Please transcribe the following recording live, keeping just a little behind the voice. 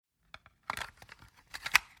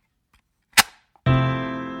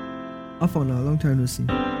Off on a long time no see.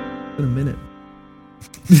 Been a minute.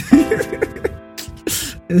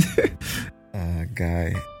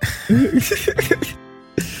 Guy. I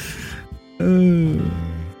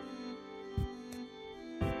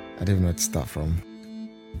don't know where to start from.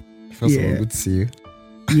 First of all, good to see you.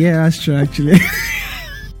 Yeah, that's true actually.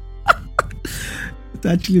 It's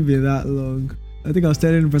actually been that long. I think I was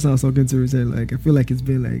telling the person I was talking to recently, like I feel like it's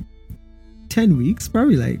been like 10 weeks,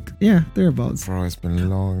 probably like thereabouts. Bro, it's been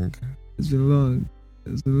long. It's been long.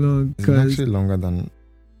 It's actually longer than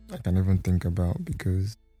I can even think about,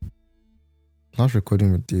 because last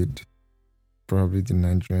recording we did, probably the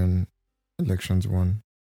Nigerian elections one.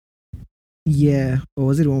 Yeah, or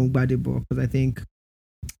was it the one with Badebo? Because I think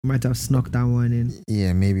I might have snuck that one in.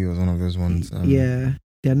 Yeah, maybe it was one of those ones. Yeah.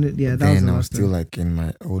 That then was I was still like in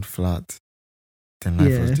my old flat. Then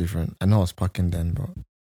life was different. I know I was packing then, but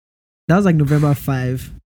that was like November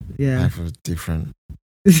 5. Yeah. Life was different.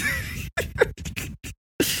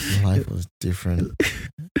 Life was different.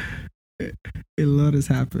 A lot has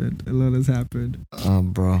happened.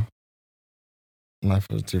 Bro. Life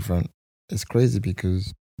was different. It's crazy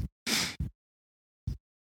because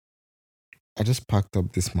I just packed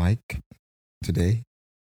up this mic today,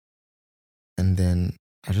 and then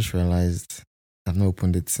I just realized I've not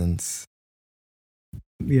opened it since.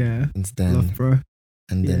 Yeah. Since then. Love, bro.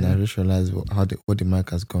 And then I just realized what the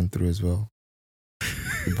mic has gone through as well.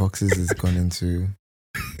 The boxes it's gone into.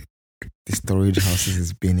 The storage houses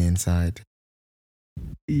it's been inside.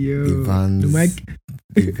 Yo,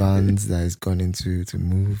 the vans that it's gone into to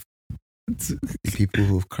move. The people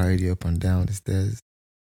who've carried you up and down the stairs.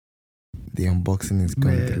 The unboxing is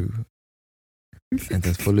gone through. And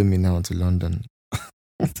just follow me now to London.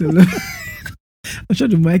 I'm sure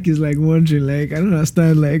the mic is like wondering, like, I don't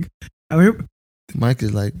understand, like, the mic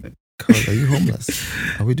is like, Carl, are you homeless?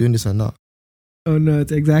 Are we doing this or not? Oh no,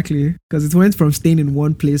 it's exactly, because it went from staying in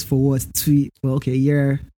one place for what, a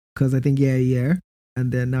year, because I think a year,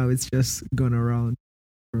 and then now it's just gone around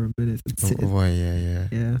for a minute.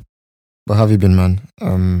 Yeah. But how have you been, man?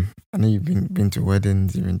 I know you've been to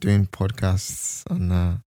weddings, you've been doing podcasts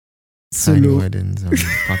on tiny weddings, on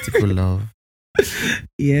Practical Love.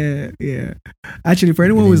 Yeah. Actually, for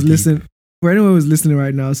anyone who's listening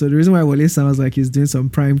right now, so the reason why Wale sounds like he's doing some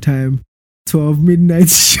prime time 12 midnight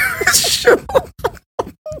show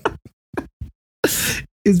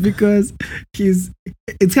is because it's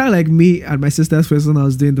kind of like me and my sister's first when I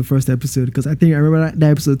was doing the first episode, because I remember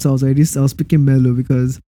that episode, so I was speaking mellow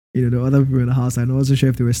because, you know, the other people in the house, I wasn't sure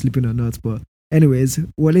if they were sleeping or not, but anyways,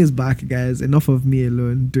 Wale is back, guys. Enough of me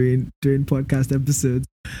alone doing podcast episodes.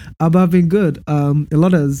 But I've been good. A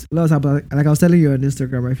lot has happened. Like I was telling you on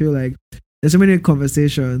Instagram, I feel like there's so many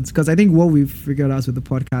conversations, because I think what we've figured out with the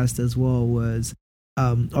podcast as well was,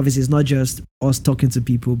 obviously it's not just us talking to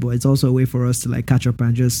people, but it's also a way for us to like catch up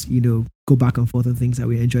and just, you know, go back and forth on things that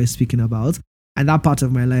we enjoy speaking about. And that part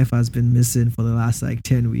of my life has been missing for the last like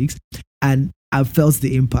 10 weeks. And I've felt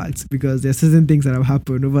the impact, because there's certain things that have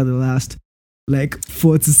happened over the last like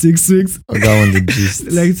 4 to 6 weeks. Oh, that one, the gist.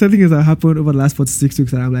 Like certain things that happened over the last 4 to 6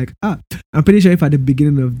 weeks, and I'm like, I'm pretty sure if at the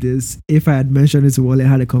beginning of this, if I had mentioned it to Wale,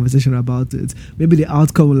 had a conversation about it, maybe the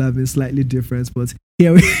outcome would have been slightly different. But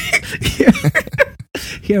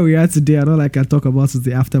here we are today, and all I can talk about is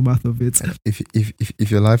the aftermath of it.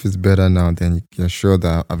 If your life is better now, then you're sure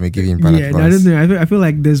that I've been giving bad advice. I don't know. I feel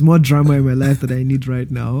like there's more drama in my life that I need right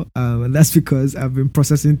now, and that's because I've been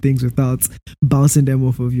processing things without bouncing them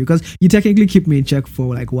off of you. Because you technically keep me in check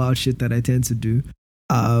for like wild shit that I tend to do,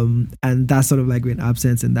 and that's sort of like been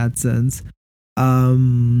absent in that sense.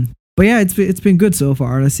 But yeah, it's been good so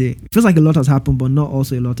far. Honestly, it feels like a lot has happened, but not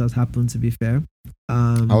also a lot has happened. To be fair,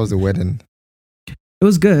 how was the wedding? It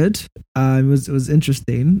was good. It was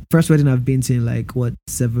interesting. First wedding I've been to in like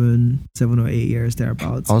 7 or 8 years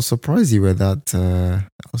thereabouts. I was surprised you were that.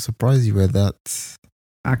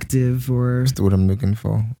 Active, or that's the word I'm looking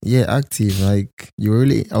for. Yeah, active. Like you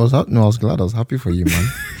really. I was glad. I was happy for you, man.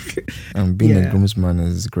 Being a groomsman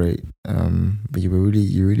is great. But you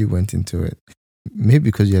really went into it. Maybe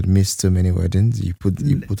because you had missed so many weddings, you put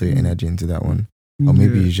your energy into that one, or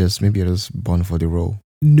maybe you're just born for the role.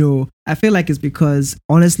 No, I feel like it's because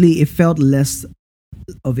honestly, it felt less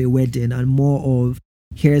of a wedding and more of,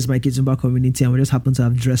 here's my Kizumba community, and we just happen to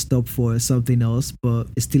have dressed up for something else, but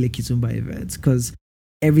it's still a Kizumba event, because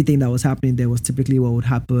everything that was happening there was typically what would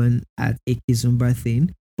happen at a Kizumba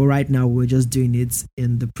thing. But right now we're just doing it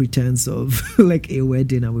in the pretense of like a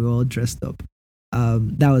wedding, and we were all dressed up.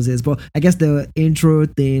 That was it. But I guess the intro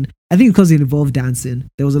thing, I think because it involved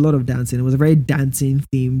dancing, there was a lot of dancing. It was a very dancing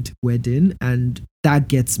themed wedding, and that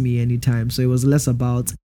gets me anytime. So it was less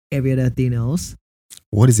about every other thing else.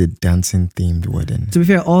 What is a dancing themed wedding? To be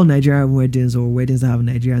fair, all Nigerian weddings or weddings that have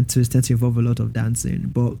Nigerian twists tend to involve a lot of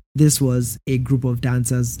dancing. But this was a group of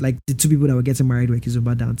dancers, like the two people that were getting married were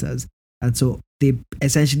Kizomba dancers. And so they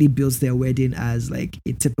essentially built their wedding as like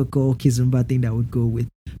a typical Kizomba thing that would go with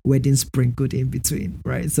wedding sprinkled in between,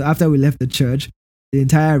 right? So after we left the church, the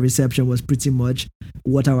entire reception was pretty much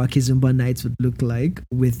what our Kizomba nights would look like,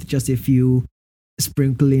 with just a few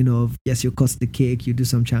sprinkling of, yes, you cut the cake, you do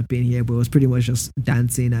some champagne here, but it was pretty much just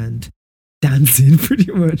dancing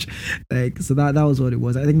pretty much. Like, so that was what it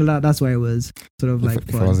was. I think that's why it was sort of like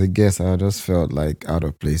If I was a guest, I just felt like out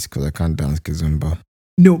of place because I can't dance Kizomba.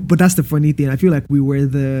 No, but that's the funny thing. I feel like we were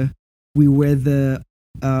the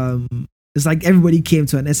it's like everybody came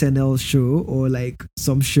to an SNL show or like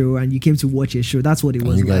some show and you came to watch a show. That's what it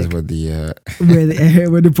was. And you guys like. were the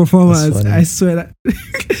were the performers. I swear that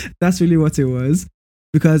that's really what it was.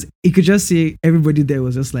 Because you could just see everybody there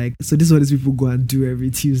was just like, so this is what these people go and do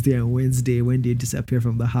every Tuesday and Wednesday when they disappear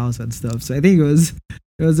from the house and stuff. So I think it was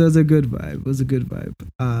a good vibe. It was a good vibe.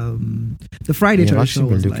 The Friday tradition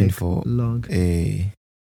was looking like for long. A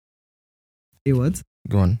what?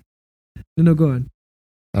 Go on. No, go on.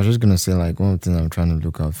 I was just gonna say, like, one thing I'm trying to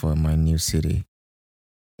look out for in my new city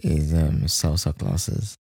is salsa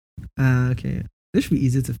classes. Okay. This should be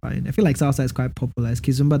easy to find. I feel like salsa is quite popular. It's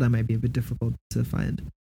Kizomba that might be a bit difficult to find.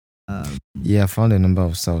 Yeah, I found a number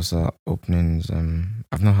of salsa openings.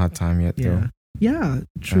 I've not had time yet though. Yeah,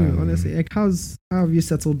 true. Honestly, like, how have you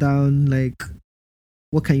settled down? Like,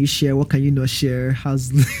 what can you share? What can you not share?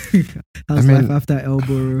 How's life after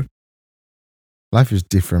Elboro? Life is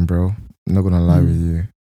different, bro. I'm not gonna lie with you.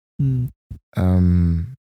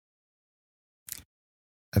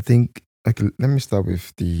 I think, okay, let me start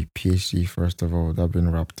with the PhD first of all. That's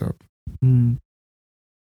been wrapped up.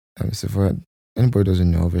 So for anybody who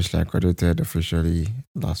doesn't know, obviously I graduated officially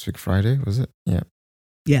last week Friday, was it?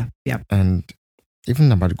 Yeah. And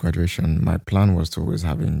even about graduation, my plan was to always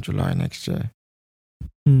have it in July next year.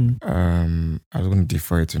 I was going to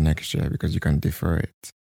defer it to next year because you can defer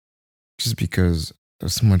it. Just because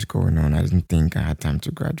there's so much going on, I didn't think I had time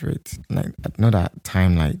to graduate. Like, not that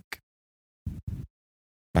time, like,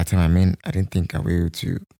 by the time I didn't think I would be able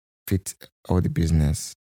to fit all the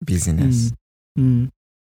busyness so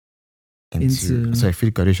I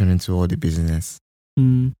fit graduation into all the business.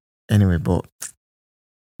 Anyway, but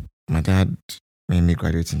my dad made me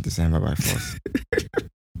graduate in December by force.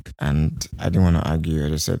 And I didn't want to argue. I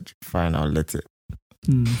just said, fine, I'll let it.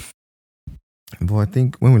 But I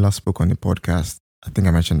think when we last spoke on the podcast, I think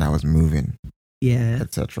I mentioned I was moving. Yeah.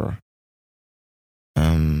 Etc.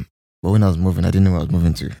 But when I was moving, I didn't know where I was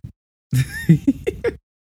moving to.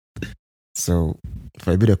 So,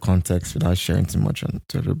 for a bit of context, without sharing too much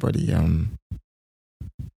to everybody, in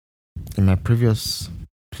my previous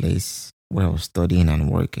place where I was studying and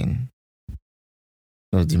working,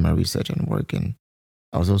 I was doing my research and working,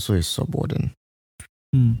 I was also a sub-warden.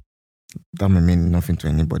 That may mean nothing to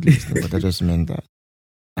anybody listening, but that just meant that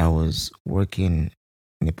I was working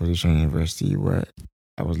in a position in university where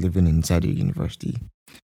I was living inside the university,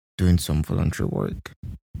 doing some voluntary work,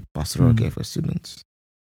 pastoral care for students.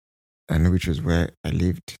 And which was where I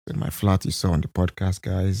lived. In my flat you saw on the podcast,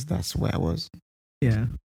 guys, that's where I was. Yeah.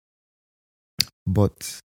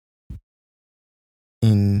 But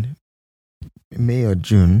in May or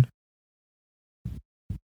June,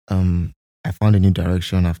 I found a new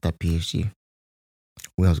direction after PhD,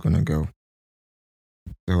 where I was going to go.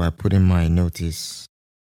 So I put in my notice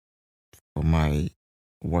for my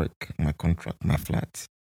work, my contract, my flat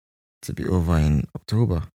to be over in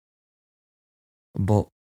October. But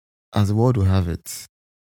as the world will have it,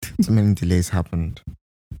 so many delays happened,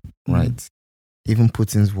 right? Even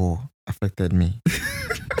Putin's war affected me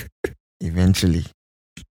eventually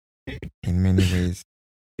in many ways.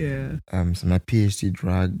 Yeah. So my PhD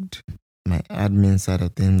dragged, my admin side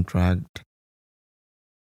of things dragged,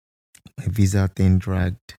 my visa thing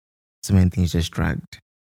dragged, so many things just dragged.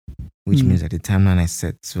 Which means at the timeline I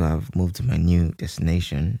set to have moved to my new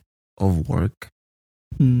destination of work,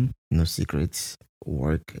 no secrets,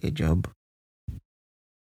 work, a job,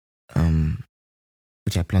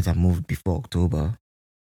 which I planned to have moved before October,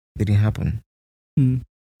 didn't happen.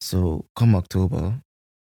 So come October,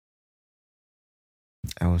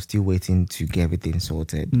 I was still waiting to get everything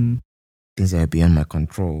sorted. Things that were beyond my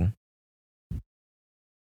control,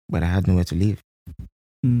 but I had nowhere to live.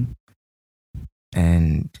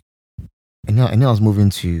 And I knew I was moving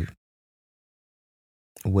to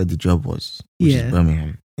where the job was, which is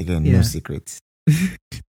Birmingham. Again, no secrets.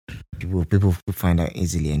 People could find out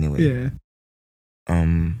easily anyway.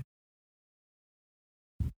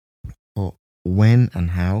 But when and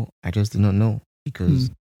how, I just did not know. because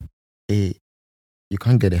you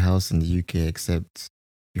can't get a house in the UK except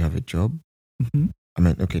you have a job. Mm-hmm. I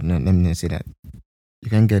mean, okay, no, let me not say that. You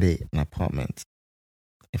can't get an apartment,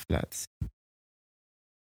 a flat,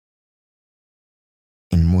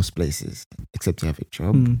 in most places except you have a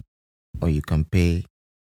job, Mm. or you can pay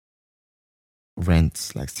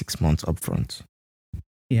rent like 6 months upfront,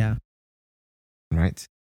 Yeah. right?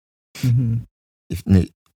 Mm-hmm. If no,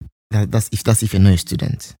 that's if you're not a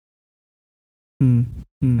student, Mm.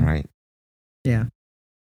 Mm. right? Yeah.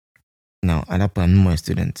 Now, at that point, I'm not more a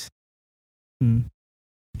student. Mm.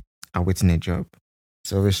 I'm waiting a job.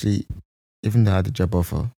 So obviously, even though I had the job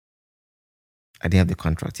offer, I didn't have the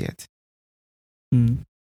contract yet. Mm.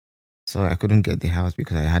 So I couldn't get the house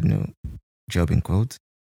because I had no job in quote.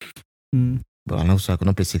 Mm. But also I could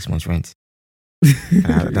not pay 6 months rent. I didn't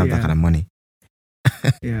have that kind of money.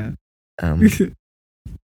 Yeah.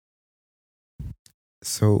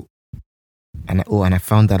 So, and I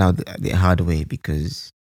found that out the hard way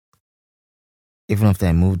because even after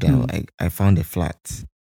I moved out, I found a flat.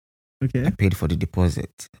 Okay. I paid for the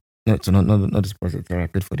deposit. No, so not the deposit. Sorry, I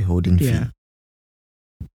paid for the holding fee.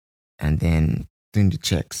 And then doing the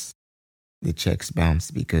checks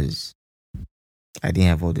bounced because I didn't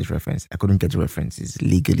have all this reference. I couldn't get the references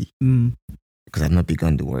legally because I'd not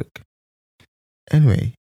begun the work.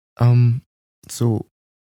 Anyway, so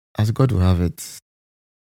as God will have it,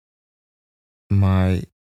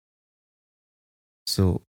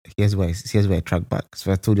 here's where I track back.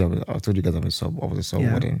 So I told you guys I was a sub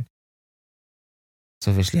warden. So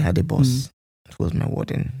obviously I had a boss who was my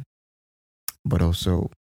warden, but also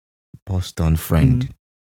boss turned friend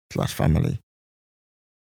 / family.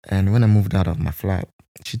 And when I moved out of my flat,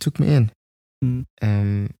 she took me in.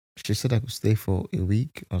 She said I could stay for a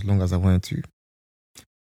week as long as I wanted to.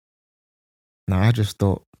 Now I just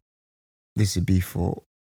thought this would be for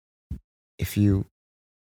a few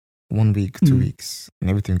 1 week, 2 weeks, and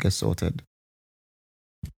everything gets sorted.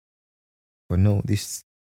 But no,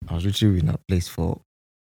 I was literally in that place for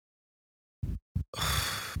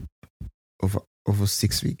over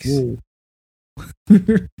 6 weeks. Whoa.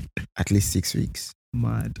 At least 6 weeks.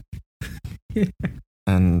 Mad.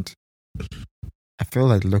 And I felt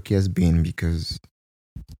like lucky as being because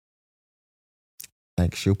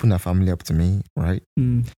like she opened her family up to me, right?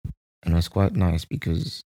 And it was quite nice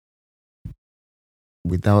because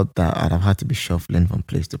without that, I'd have had to be shuffling from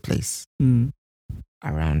place to place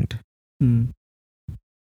around. And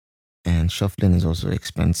shuffling is also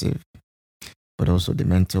expensive, but also the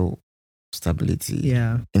mental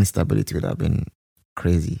instability would have been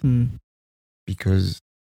crazy because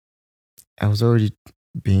I was already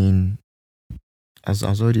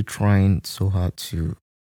trying so hard to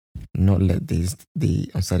not let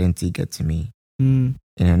the uncertainty get to me.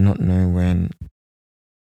 Not knowing when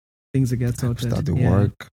things will get sorted. Start the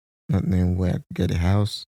work, not knowing where I could get a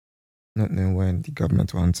house, not knowing when the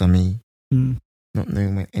government will answer me, not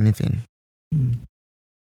knowing when anything. And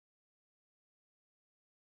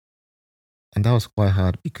that was quite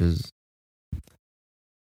hard because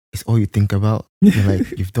it's all you think about. You're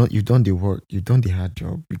like you've done the work, you've done the hard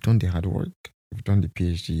job, you've done the hard work, you've done the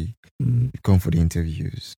PhD, you've gone for the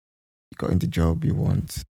interviews, you got in the job you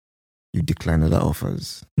want, you decline other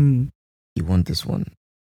offers, you want this one,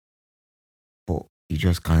 but you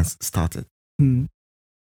just can't start it. And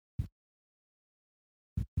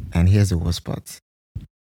here's the worst part: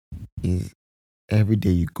 is every day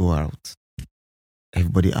you go out,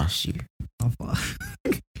 everybody asks you,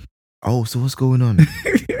 "Oh, so what's going on?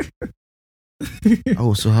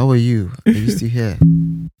 Oh, so how are you? Are you still here?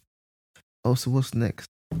 Oh, so what's next?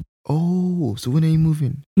 Oh, so when are you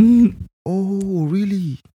moving? Oh,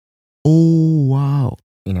 really? Oh, wow."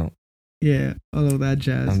 Yeah, all of that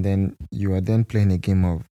jazz. And then you are then playing a game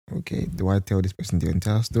of, okay, do I tell this person the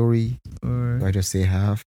entire story? Or do I just say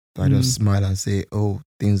half? Do I just smile and say, oh,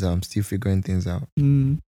 I'm still figuring things out?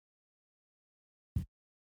 I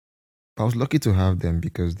was lucky to have them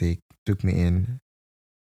because they took me in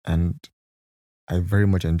and I very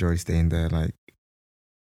much enjoy staying there. Like,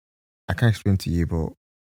 I can't explain to you, but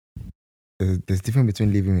there's difference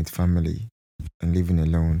between living with family and living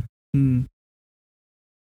alone.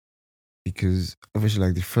 Because obviously,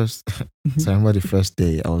 like so I remember the first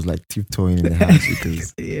day I was like tiptoeing in the house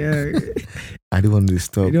because I didn't want to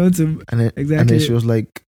stop. You don't want to, and then, exactly. And then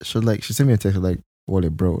she sent me a text like,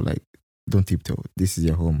 "Wale, bro, like, don't tiptoe. This is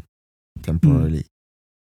your home temporarily.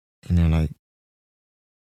 Like,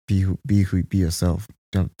 be yourself.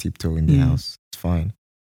 Don't tiptoe in the house. It's fine."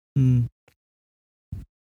 And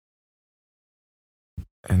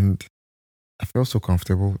I felt so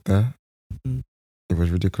comfortable there. It was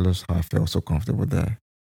ridiculous how I felt so comfortable there.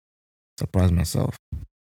 surprised myself.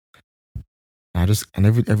 And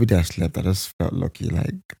every day I slept, I just felt lucky.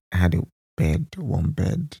 Like I had a bed, warm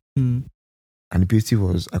bed. Mm. And the beauty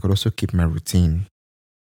was I could also keep my routine.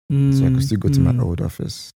 So I could still go to my old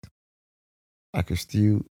office. I could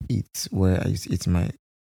still eat where I used to eat my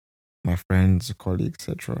friends, colleagues,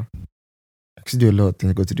 etc. I could still do a lot of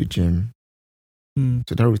things, go to the gym.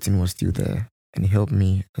 So that routine was still there and it helped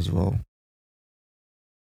me as well.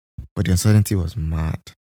 But the uncertainty was mad.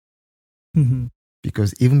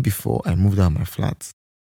 Because even before I moved out of my flat,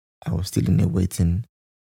 I was still in a waiting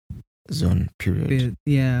zone period.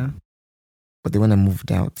 Yeah. But then when I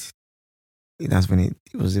moved out, that's when it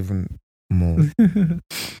was even more.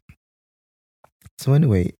 So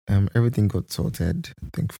anyway, everything got sorted,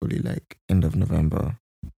 thankfully, like end of November.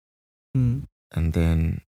 And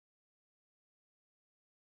then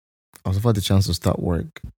I was offered the chance to start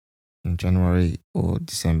work in January or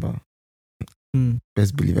December.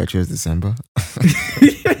 Best believe I chose December.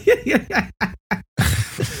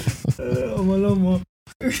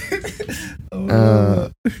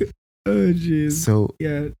 Oh jeez. So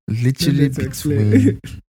yeah, literally between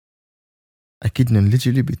I kid you,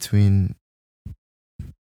 literally between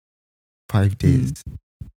 5 days,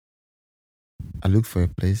 I looked for a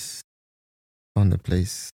place, found a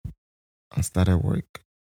place, and started work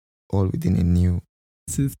all within a new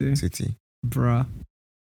city. Bruh.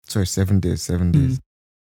 Sorry, 7 days. And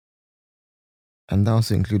that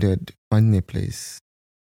also included finding a place,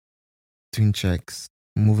 doing checks,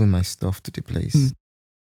 moving my stuff to the place.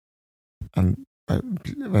 And by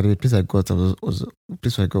the place I got was a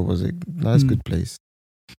nice, good place.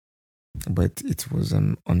 But it was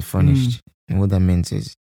unfurnished. And what that means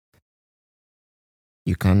is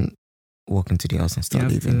you can't walk into the house and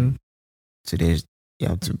start living. So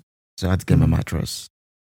I had to get my mattress.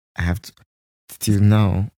 I have to, till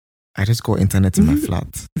now, I just got internet in my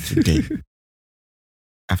flat today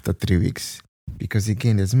after 3 weeks. Because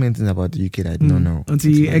again, there's many things about the UK that I don't know.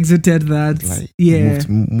 Until you exited that. Like, yeah.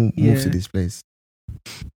 Move to this place.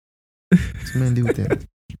 It's many little things.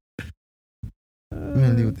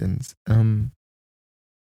 Many little things.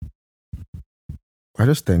 I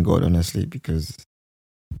just thank God, honestly, because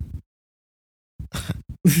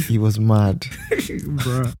he was mad.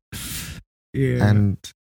 Bruh. Yeah. And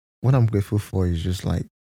what I'm grateful for is just like,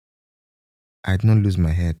 I did not lose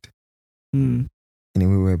my head in a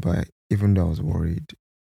way whereby, even though I was worried,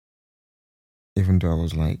 even though I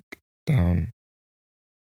was like down,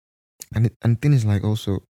 and thing is like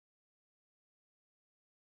also,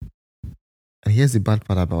 and here's the bad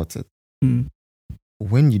part about it.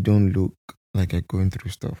 When you don't look like you're going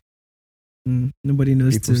through stuff, nobody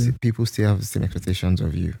knows. People still have the same expectations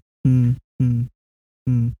of you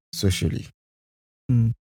socially.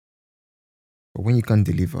 But when you can't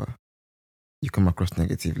deliver, you come across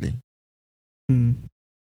negatively. And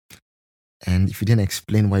if you didn't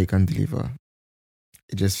explain why you can't deliver,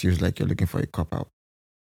 it just feels like you're looking for a cop-out.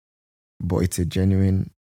 But it's a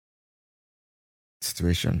genuine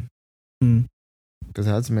situation. Because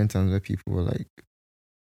I had many times where people were like,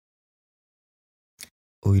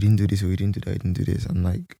 oh, you didn't do this, or you didn't do that, you didn't do this. I'm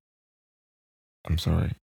like, I'm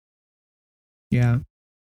sorry. Yeah.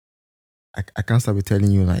 I can't start with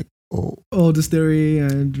telling you like, all the story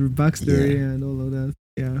and backstory and all of that.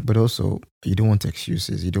 Yeah. But also, you don't want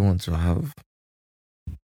excuses. You don't want to have.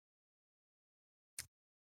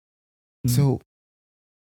 So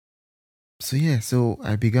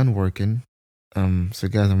I began working. So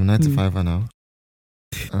guys, I'm a 9-to-5 now.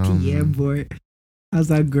 Yeah, boy. How's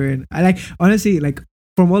that going? Honestly, like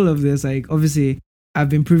from all of this, like obviously I've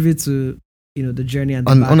been privy to, the journey and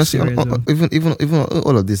the honestly, well. even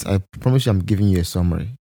all of this, I promise you I'm giving you a summary.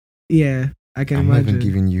 Yeah, I can imagine. I'm not even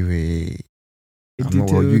giving you I'm not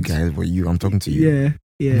about you guys, but I'm talking to you.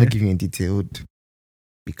 Yeah. I'm not giving you a detailed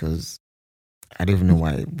because I don't even know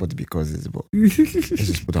what the because is, but let's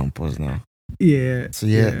just put it on pause now. Yeah. So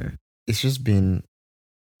it's just been,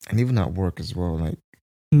 and even at work as well, like.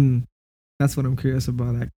 That's what I'm curious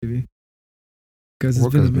about actually. Because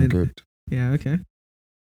work has been good. Yeah. Okay.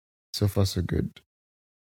 So far, so good.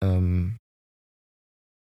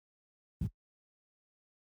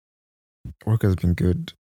 Work has been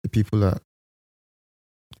good. The people are.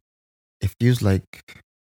 It feels like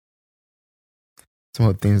some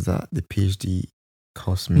of the things that the PhD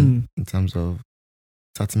cost me in terms of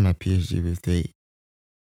starting my PhD with a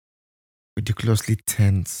ridiculously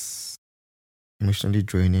tense, emotionally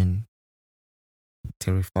draining,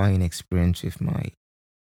 terrifying experience with my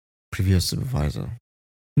previous supervisor.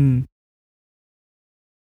 Feels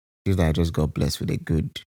like I just got blessed with a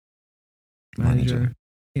good manager.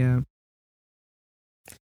 Yeah.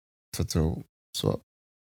 So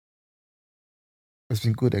It's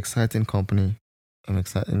been good, exciting company, an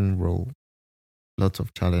exciting role, lots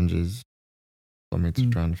of challenges for me to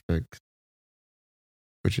try and fix,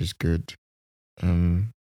 which is good.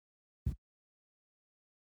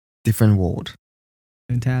 Different world.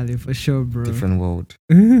 Entirely, for sure, bro. Different world.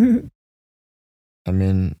 I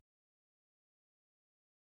mean,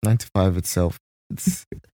 9 to 5 itself, it's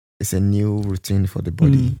a new routine for the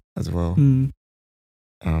body as well.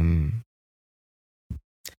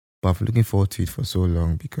 But I've been looking forward to it for so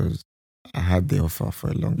long because I had the offer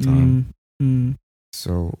for a long time.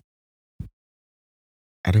 So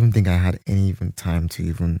I don't think I had any even time to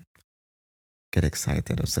even get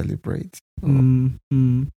excited or celebrate. I've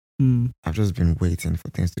just been waiting for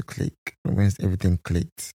things to click. Once everything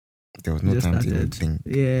clicked, there was no time to even think.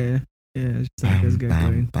 Yeah. Just bam, like,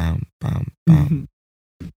 bam, bam, bam, bam.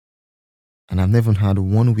 And I've never had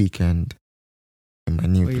one weekend in my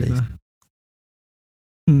new place.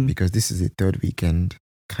 Because this is the third weekend,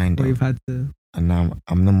 kind of. You've had to. And now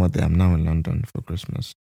I'm no more there. I'm now in London for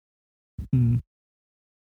Christmas.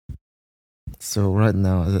 So right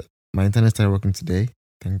now, my internet started working today.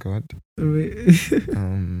 Thank God.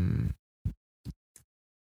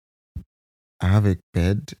 I have a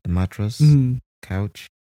bed, a mattress, couch.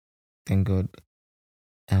 Thank God.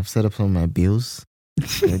 I've set up some of my bills.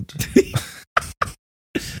 Good.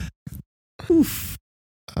 Oof.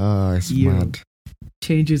 It's mad.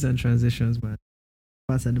 Changes and transitions, man.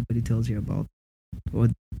 What anybody tells you about. Or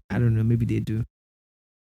I don't know, maybe they do.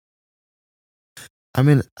 I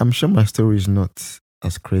mean, I'm sure my story is not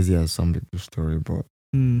as crazy as some people's story, but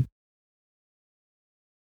I'm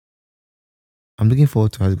looking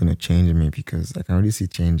forward to how it's going to change me because I can already see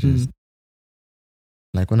changes.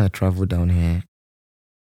 Like when I travel down here,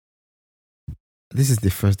 this is the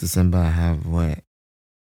first December I have where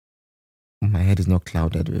my head is not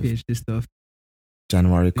clouded with PhD stuff.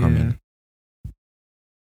 January coming.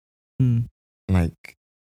 Like,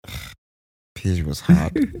 PhD was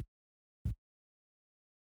hard.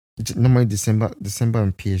 Normally December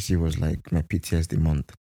and PhD was like my PTSD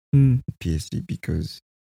month. PhD because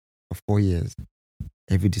for 4 years,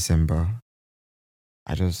 every December,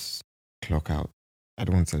 I just clock out. I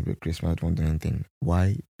don't want to celebrate Christmas. I don't want to do anything.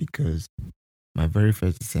 Why? Because my very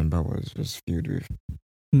first December was just filled with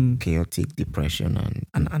chaotic depression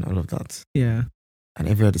and all of that. Yeah. And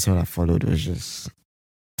every other December that followed was just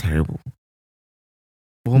terrible.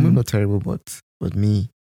 Well, maybe not terrible, but me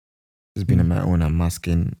just being on my own and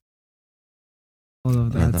masking all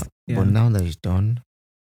of that. Yeah. But now that it's done,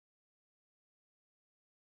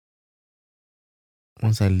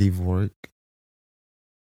 once I leave work,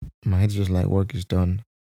 my head's just like, work is done.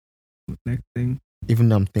 Next thing. Even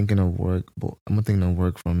though I'm thinking of work, but I'm not thinking of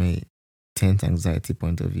work from a tense anxiety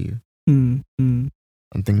point of view. I'm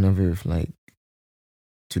thinking of it with like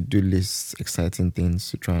to-do lists, exciting things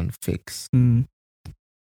to try and fix.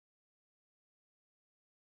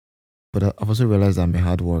 But I've also realized I'm a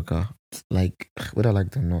hard worker. Like, whether I like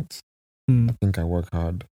it or not, I think I work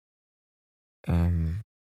hard. And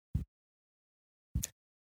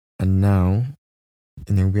now,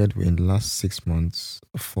 in a weird way, in the last 6 months,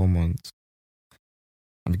 4 months,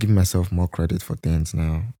 I'm giving myself more credit for things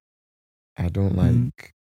now. I don't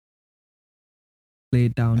like play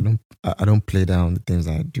it down. I don't play down the things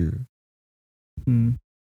I do. You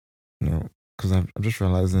know, because I'm just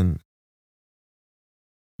realizing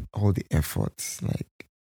all the efforts. Like,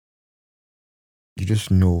 you just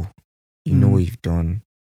know, what you've done,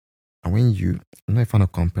 and when I'm not a fan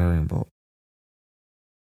of comparing, but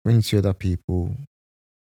when you see other people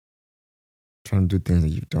trying to do things that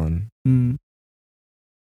you've done in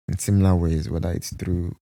similar ways, whether it's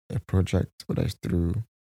through a project, whether it's through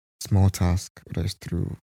small task, whether it's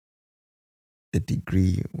through a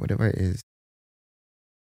degree, whatever it is,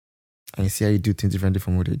 and you see how you do things differently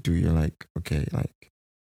from what they do, you're like, okay, like,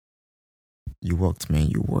 you worked, man,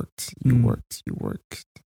 you worked.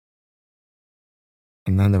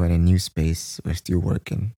 And now that we're in a new space, we're still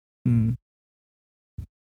working.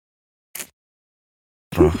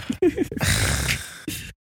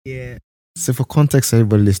 Yeah. So for context,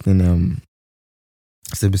 everybody listening,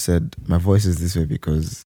 Sibi said my voice is this way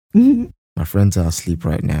because my friends are asleep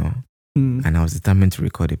right now, and I was determined to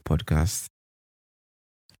record a podcast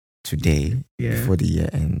today before the year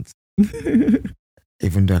ends.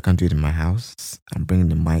 Even though I can't do it in my house, I'm bringing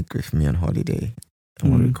the mic with me on holiday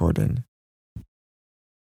and we're recording.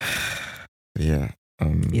 Yeah.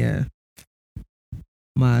 Yeah.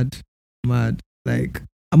 Mad. Like,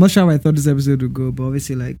 I'm not sure how I thought this episode would go, but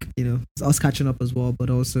obviously, like, you know, it's us catching up as well, but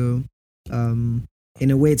also, in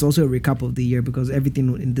a way, it's also a recap of the year because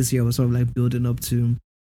everything in this year was sort of like building up to,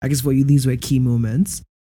 I guess for you, these were key moments.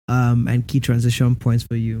 and key transition points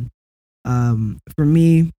for you. For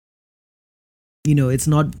me, it's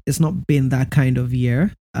not been that kind of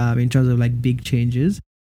year in terms of like big changes.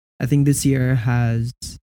 I think this year has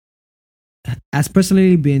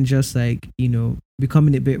personally been just like,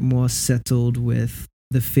 becoming a bit more settled with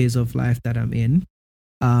the phase of life that I'm in,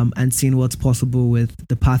 and seeing what's possible with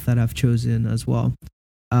the path that I've chosen as well.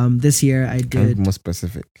 This year I Can you did be more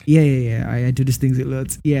specific? Yeah. I do these things a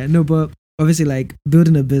lot. Yeah, no, but obviously, like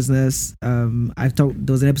building a business. I've talked.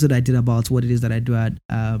 There was an episode I did about what it is that I do at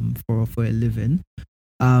for a living.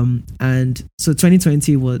 And so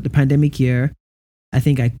 2020 was the pandemic year. I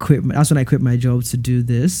think I quit. That's when I quit my job to do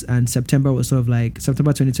this. And September was sort of like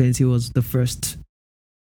September 2020 was the first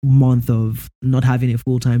month of not having a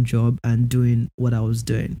full-time job and doing what I was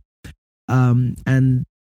doing. And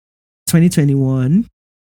 2021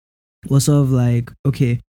 was sort of like,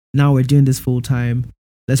 okay, now we're doing this full-time.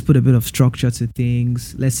 Let's put a bit of structure to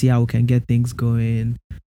things. Let's see how we can get things going.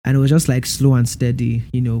 And it was just like slow and steady,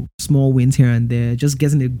 small wins here and there, just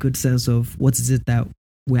getting a good sense of what is it that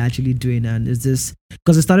we're actually doing. And is this,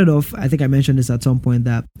 because it started off, I think I mentioned this at some point,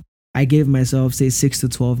 that I gave myself, say, 6 to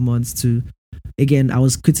 12 months to, again, I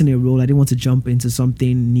was quitting a role. I didn't want to jump into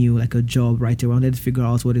something new, like a job right away. I wanted to figure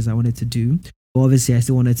out what it is I wanted to do. But obviously, I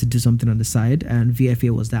still wanted to do something on the side, and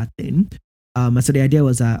VFA was that thing. And so the idea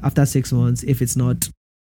was that after 6 months, if it's not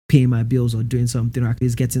paying my bills or doing something, or at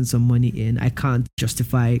least getting some money in, I can't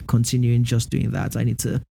justify continuing just doing that. I need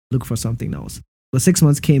to look for something else. But 6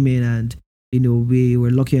 months came in, and we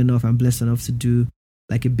were lucky enough and blessed enough to do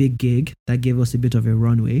like a big gig that gave us a bit of a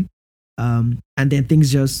runway. And then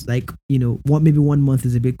things just like, maybe 1 month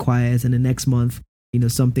is a bit quiet, and the next month,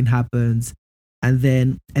 something happens. And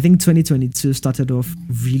then I think 2022 started off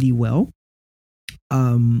really well.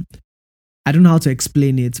 I don't know how to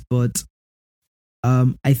explain it, but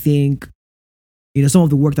I think, some of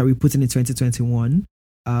the work that we put in 2021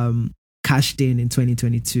 cashed in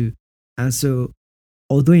 2022. And so,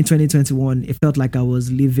 although in 2021, it felt like I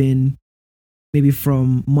was living maybe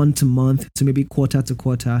from month to month to maybe quarter to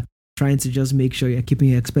quarter, trying to just make sure you're keeping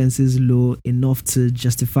your expenses low enough to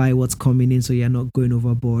justify what's coming in so you're not going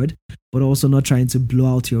overboard, but also not trying to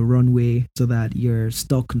blow out your runway so that you're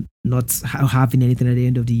stuck not having anything at the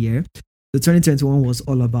end of the year. So 2021 was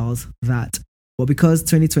all about that. But because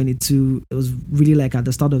 2022, it was really like at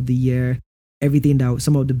the start of the year,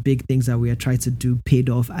 some of the big things that we had tried to do paid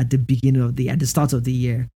off at the start of the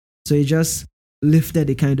year. So it just lifted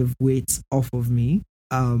a kind of weight off of me.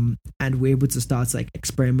 And we're able to start like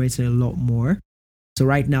experimenting a lot more. So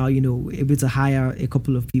right now, we're able to hire a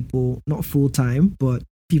couple of people, not full time, but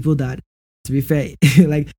people that, to be fair,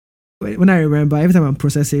 like when I remember, every time I'm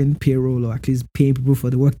processing payroll or at least paying people for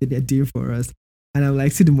the work that they're doing for us, and I'm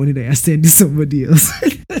like, see the money that you're sending somebody else.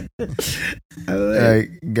 I'm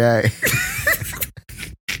like, guy,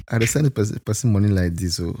 I send a person money like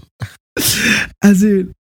this. So, as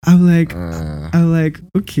in, I'm like,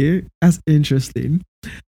 okay, that's interesting.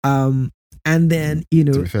 And then, to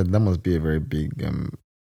be fair, that must be a very big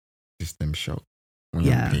system shock when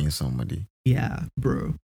you're paying somebody. Yeah,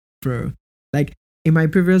 bro. Like in my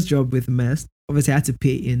previous job with Mest, obviously I had to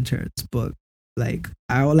pay interns, but like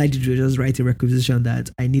all I did was just write a requisition that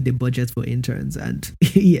I need a budget for interns, and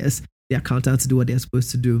yes, the accountants do what they're supposed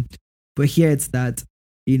to do. But here it's that,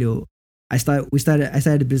 I started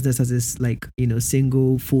the business as this like,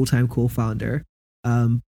 single full-time co-founder.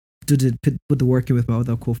 Put the working with my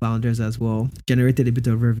other co-founders as well, generated a bit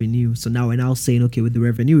of revenue. So now we're now saying, okay, with the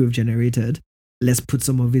revenue we've generated, let's put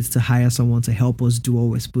some of it to hire someone to help us do what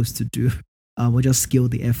we're supposed to do. Or just scale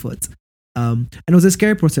the effort. And it was a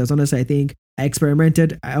scary process. Honestly, I think I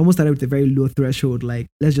experimented. I almost started with a very low threshold, like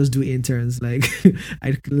let's just do interns. Like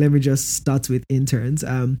let me just start with interns.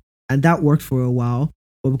 And that worked for a while.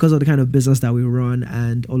 But because of the kind of business that we run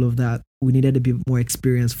and all of that, we needed a bit more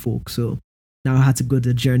experienced folk. So now I had to go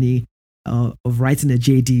the journey of writing a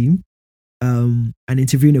JD and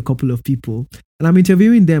interviewing a couple of people. And I'm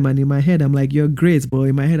interviewing them, and in my head, I'm like, you're great. But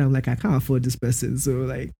in my head, I'm like, I can't afford this person. So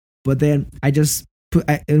like, but then I just the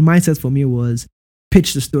mindset for me was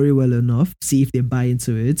pitch the story well enough, see if they buy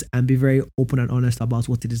into it, and be very open and honest about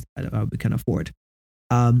what it is that we can afford.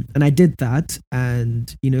 And I did that,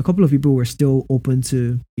 and a couple of people were still open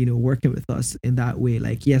to working with us in that way.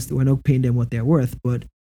 Like, yes, we're not paying them what they're worth, but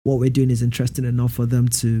what we're doing is interesting enough for them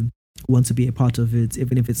to want to be a part of it,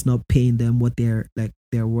 even if it's not paying them what they're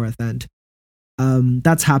worth. And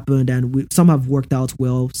that's happened, and some have worked out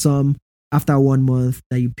well. Some, after 1 month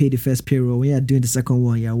that you pay the first payroll, when you're doing the second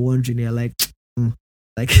one, you're wondering, you're like,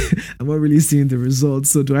 like I'm not really seeing the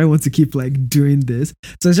results. So do I want to keep like doing this?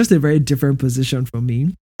 So it's just a very different position for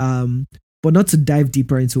me. but not to dive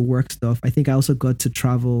deeper into work stuff. I think I also got to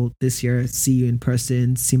travel this year, see you in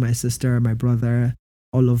person, see my sister, my brother,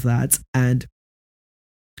 all of that. And,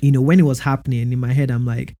 when it was happening in my head, I'm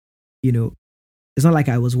like, it's not like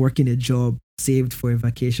I was working a job, saved for a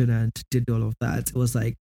vacation and did all of that. It was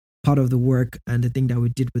like part of the work and the thing that we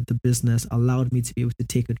did with the business allowed me to be able to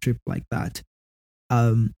take a trip like that.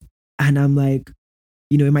 And I'm like,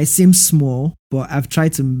 it might seem small, but I've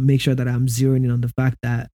tried to make sure that I'm zeroing in on the fact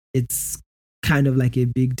that it's kind of like a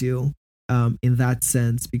big deal in that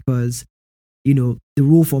sense, because, the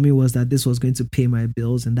rule for me was that this was going to pay my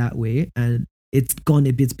bills in that way. And it's gone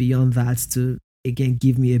a bit beyond that to, again,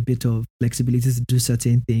 give me a bit of flexibility to do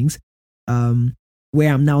certain things.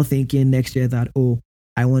 Where I'm now thinking next year that,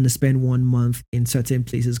 I want to spend 1 month in certain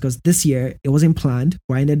places, because this year it wasn't planned,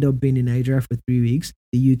 but I ended up being in Nigeria for 3 weeks,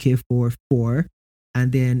 the UK for 4,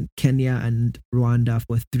 and then Kenya and Rwanda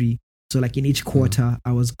for 3. So like in each quarter,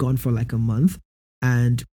 I was gone for like a month,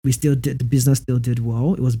 and the business still did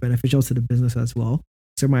well. It was beneficial to the business as well.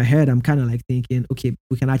 So in my head, I'm kind of like thinking, okay,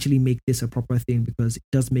 we can actually make this a proper thing, because it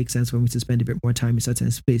does make sense for me to spend a bit more time in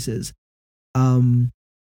certain spaces.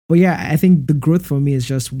 But yeah, I think the growth for me is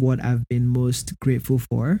just what I've been most grateful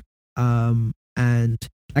for. And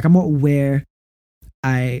like I'm not where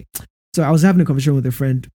so I was having a conversation with a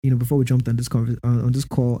friend, before we jumped on this on this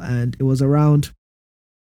call, and it was around,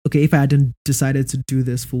 okay, if I hadn't decided to do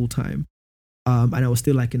this full time, and I was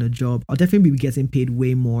still like in a job, I'll definitely be getting paid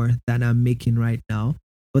way more than I'm making right now.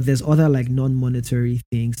 But there's other like non-monetary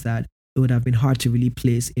things that it would have been hard to really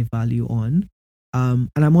place a value on. And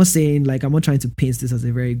I'm not saying, like, I'm not trying to paint this as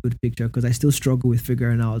a very good picture, because I still struggle with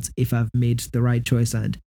figuring out if I've made the right choice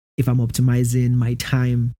and if I'm optimizing my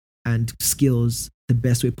time and skills the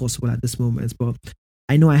best way possible at this moment. But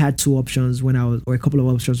I know I had 2 options or a couple of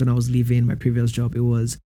options when I was leaving my previous job. It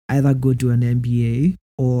was either go do an MBA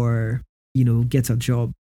or, get a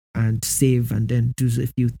job and save and then do a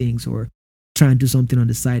few things, or try and do something on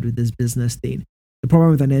the side with this business thing. The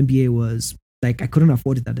problem with an MBA was, like, I couldn't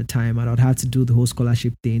afford it at the time, and I'd have to do the whole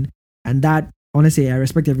scholarship thing. And that, honestly, I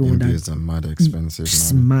respect everyone MBA is a mad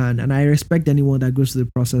expensive, man. And I respect anyone that goes through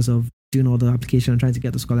the process of doing all the application and trying to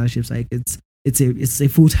get the scholarships. Like, it's a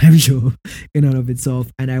full-time job in and of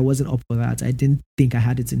itself, and I wasn't up for that. I didn't think I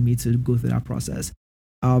had it in me to go through that process.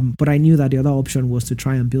 But I knew that the other option was to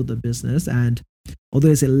try and build a business, and although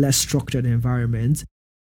it's a less structured environment,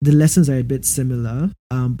 the lessons are a bit similar,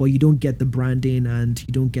 but you don't get the branding and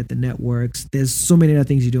you don't get the networks. There's so many other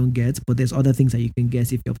things you don't get, but there's other things that you can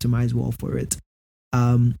get if you optimize well for it.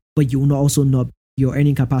 But you will also not, your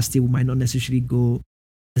earning capacity might not necessarily go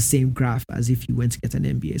the same graph as if you went to get an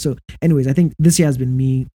MBA. So anyways, I think this year has been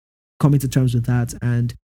me coming to terms with that,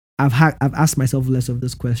 and I've asked myself less of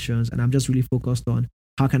these questions, and I'm just really focused on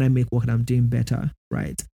how can I make what I'm doing better,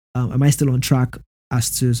 right? Am I still on track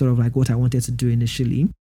as to sort of like what I wanted to do initially?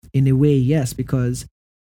 In a way, yes, because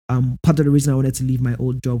part of the reason I wanted to leave my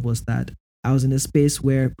old job was that I was in a space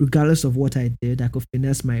where, regardless of what I did, I could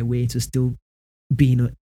finesse my way to still being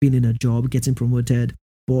in a job, getting promoted,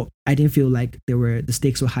 but I didn't feel like the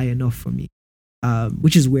stakes were high enough for me,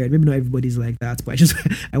 which is weird. Maybe not everybody's like that, but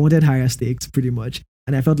I wanted higher stakes pretty much,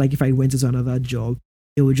 and I felt like if I went into another job,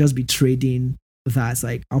 it would just be trading that.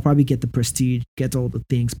 Like, I'll probably get the prestige, get all the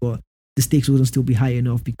things, but the stakes wouldn't still be high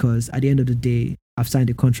enough, because at the end of the day, I've signed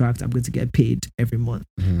a contract, I'm going to get paid every month.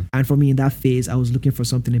 Mm-hmm. And for me in that phase, I was looking for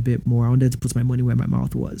something a bit more. I wanted to put my money where my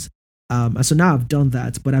mouth was. And so now I've done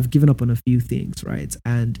that, but I've given up on a few things, right?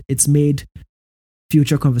 And it's made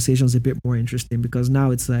future conversations a bit more interesting, because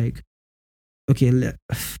now it's like, okay,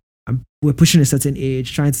 we're pushing a certain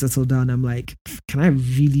age, trying to settle down. I'm like, can I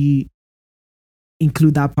really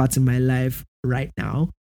include that part in my life right now?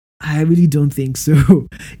 I really don't think so.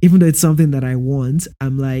 Even though it's something that I want,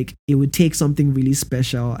 I'm like, it would take something really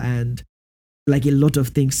special and like a lot of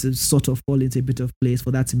things to sort of fall into a bit of place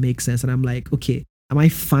for that to make sense. And I'm like, okay, am I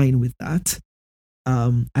fine with that?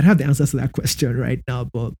 I don't have the answers to that question right now,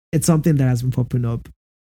 but it's something that has been popping up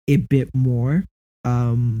a bit more,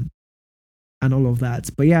 and all of that.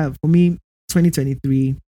 But yeah, for me,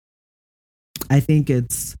 2023, I think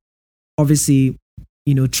it's obviously,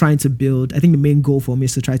 trying to build. I think the main goal for me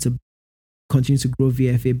is to try to continue to grow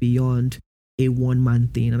VFA beyond a one-man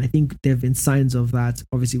thing. And I think there have been signs of that,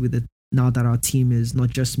 obviously, now that our team is not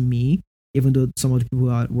just me, even though some of the people who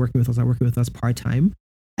are working with us part-time.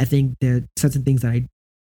 I think there are certain things that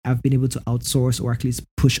I've been able to outsource or at least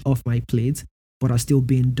push off my plate, but are still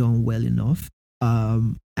being done well enough.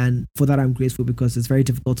 And for that, I'm grateful, because it's very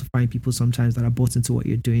difficult to find people sometimes that are bought into what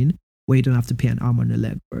you're doing, where you don't have to pay an arm and a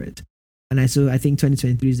leg for it. And I think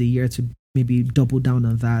 2023 is a year to maybe double down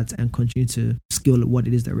on that and continue to scale what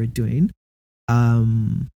it is that we're doing.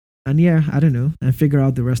 And yeah, I don't know, and figure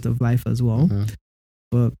out the rest of life as well. Mhm.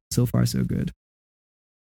 But so far, so good.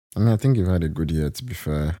 I mean, I think you've had a good year, to be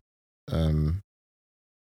fair. I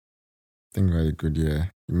think you had a good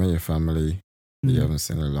year. You met your family that you Mm, haven't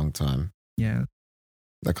seen in a long time. yeah,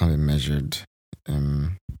 That can be measured.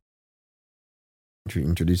 If you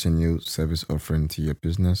introduce a new service offering to your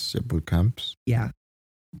business, your boot camps, yeah,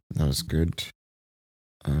 that was good.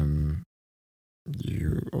 You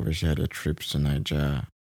obviously had a trip to Nigeria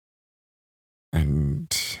and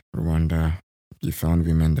Rwanda. You found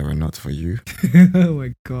women that were not for you. oh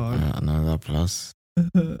my god. Another plus.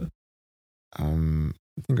 I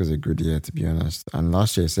think it was a good year, to be honest. And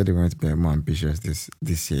last year, he said he wanted to be more ambitious. This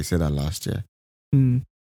year, he said that last year. Mm,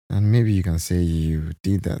 And maybe you can say you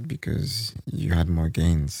did that because you had more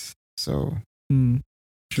gains. So true.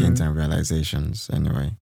 gains and realizations,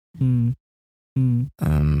 anyway. Mm,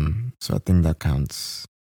 So I think that counts.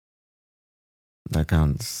 That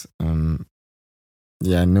counts.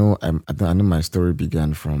 Yeah, I know. I know my story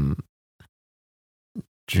began from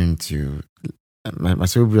June to my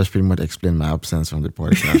story just pretty much explained my absence from the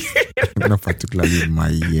podcast. Not particularly my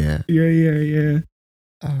year. Yeah.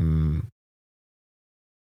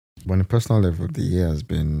 But on a personal level, the year has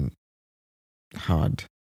been hard.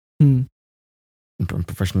 Mm, On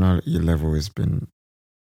professional level, it's been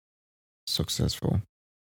successful.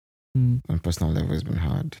 On personal level, it's been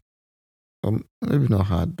hard. Maybe not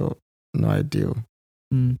hard, but not ideal.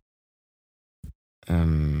 mm,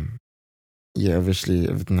 Yeah, obviously,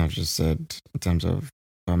 everything I've just said in terms of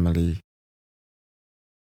family,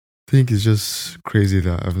 I think it's just crazy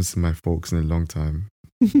that I haven't seen my folks in a long time.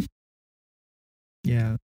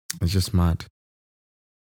 yeah. It's just mad.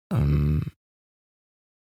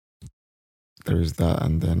 There is that,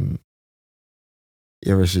 and then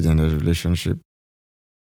obviously then there's relationship.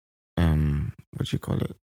 What do you call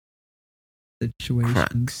it? Situations.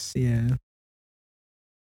 Cracks. Yeah.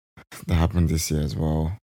 That happened this year as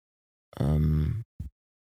well.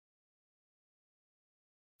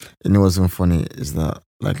 You know what's so funny is that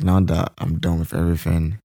like now that I'm done with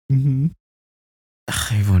everything, Mm-hmm.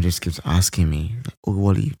 everyone just keeps asking me, "Oh,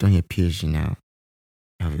 Wally, you've done your PhD now.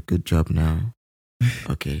 You have a good job now.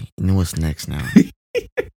 Okay, you know what's next now?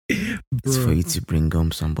 It's for you to bring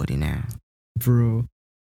home somebody now, bro.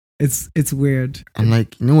 It's weird. I'm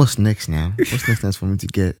like, you know what's next now? What's next now is for me to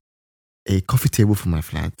get a coffee table for my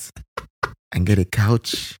flat and get a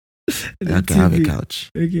couch. And I can have a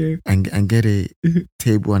couch Okay. and get a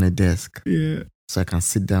table and a desk Yeah. so I can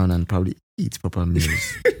sit down and probably eat proper meals.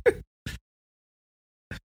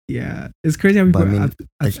 Yeah. It's crazy how people But I mean,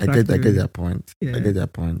 I abstract get that point. Yeah. I get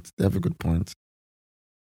that point. They have a good point.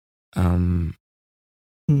 Hmm.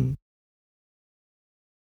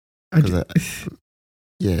 'Cause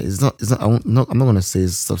yeah, it's not. I'm not gonna say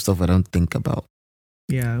stuff I don't think about.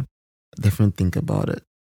 Yeah. I definitely think about it.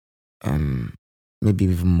 Maybe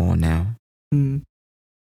even more now. Mm.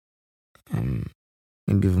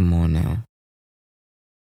 Maybe even more now.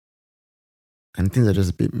 And things are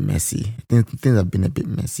just a bit messy. Things have been a bit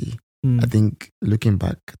messy. I think looking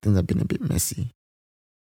back, things have been a bit messy.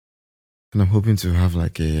 And I'm hoping to have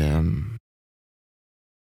like a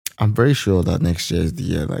I'm very sure that next year is the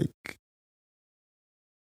year like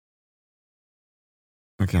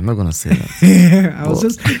okay, I'm not gonna say that. I was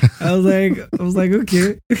like,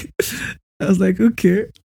 okay. I was like, okay.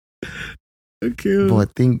 Okay.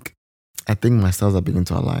 But I think my stars are beginning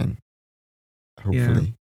to align.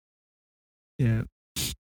 Hopefully. Yeah.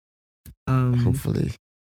 Hopefully.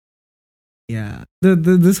 Yeah.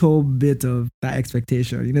 This whole bit of that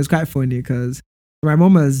expectation, it's quite funny because my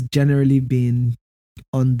mom has generally been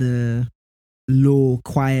on the low,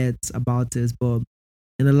 quiet about this, but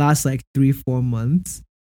in the last like 3-4 months,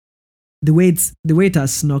 the way it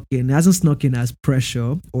has snuck in, it hasn't snuck in as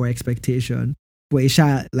pressure or expectation, but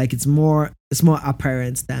it's more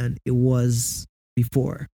apparent than it was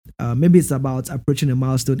before. Maybe it's about approaching a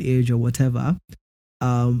milestone age or whatever.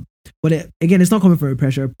 But again, it's not coming from a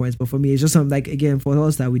pressure point, but for me, it's just something like, again, for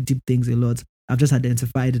us that we deep things a lot, I've just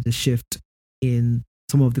identified the shift in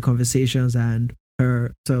some of the conversations and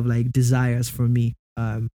her sort of like desires for me,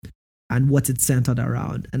 and what it's centered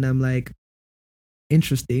around. And I'm like,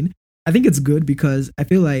 interesting. I think it's good because I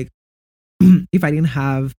feel like if I didn't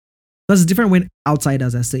have, because it's different when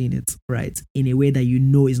outsiders are saying it, right? In a way that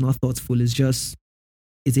is not thoughtful.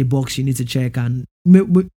 It's a box you need to check, and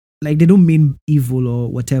like they don't mean evil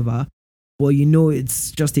or whatever, but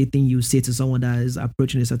it's just a thing you say to someone that is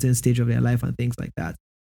approaching a certain stage of their life and things like that.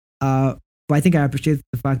 But I think I appreciate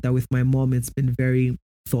the fact that with my mom, it's been very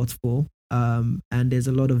thoughtful, and there's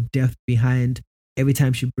a lot of depth behind every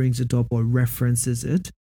time she brings it up or references it.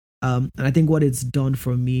 And I think what it's done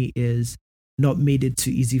for me is not made it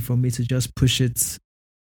too easy for me to just push it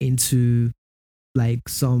into like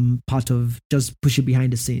some part of just push it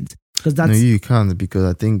behind the scenes. Because that's No, you can't, because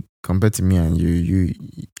I think compared to me and you,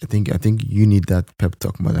 I think you need that pep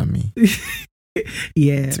talk more than me.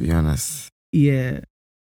 yeah, To be honest, yeah.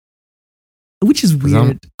 Which is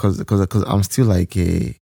weird. Because I'm still like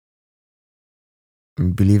a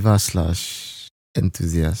believer /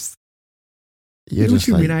 enthusiast. You're What just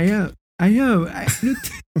you like, mean? I am.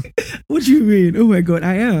 What do you mean? Oh my god,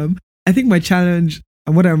 I am. I think my challenge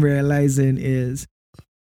and what I'm realizing is,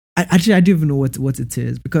 I don't even know what it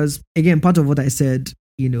is, because again, part of what I said,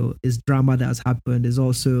 is drama that has happened. Is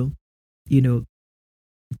also,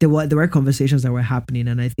 there were conversations that were happening,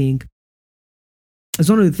 and I think it's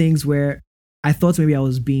one of the things where I thought maybe I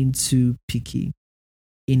was being too picky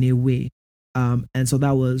in a way, and so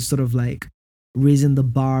that was sort of like raising the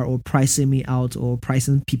bar or pricing me out or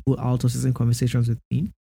pricing people out of certain conversations with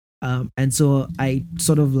me. And so I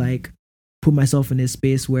sort of like put myself in a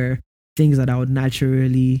space where things that I would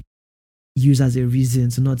naturally use as a reason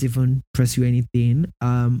to not even pursue anything,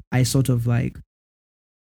 I sort of like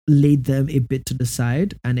laid them a bit to the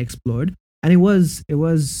side and explored. And it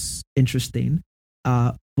was interesting.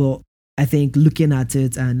 But I think looking at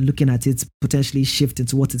it potentially shift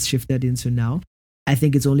into what it's shifted into now, I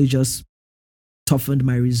think it's only just toughened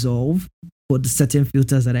my resolve for the certain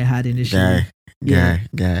filters that I had initially.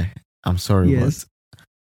 Guy, I'm sorry, Yes. but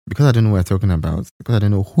because I don't know what you're talking about, because I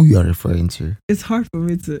don't know who you are referring to. It's hard for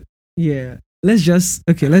me to. Yeah. Let's just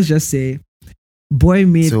say, boy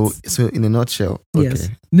meets. So in a nutshell, okay. Yes.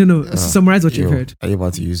 No. Summarize what you've heard. Are you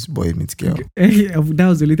about to use boy meets girl? That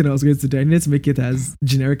was the only thing I was going to do. I need to make it as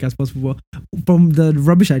generic as possible. From the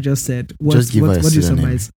rubbish I just said, what do you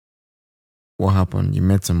summarize? What happened? You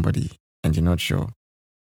met somebody and you're not sure.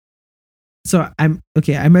 So I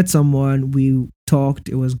met someone, we talked,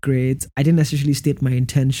 it was great. I didn't necessarily state my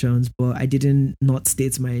intentions, but I didn't not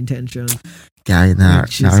state my intentions. Guy, now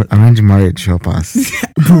arrange marriage shoppers.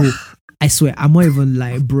 Bro, I swear, I'm not even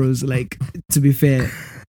like bros. Like, to be fair.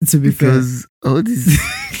 Because all this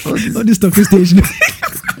all this talking station.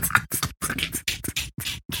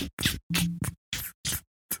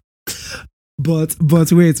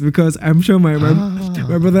 But wait, because I'm sure my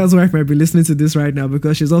brother's wife might be listening to this right now,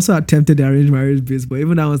 because she's also attempted the arranged marriage biz, but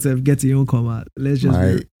even now instead of getting your own come let's just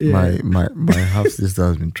my half sister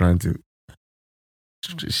has been trying to,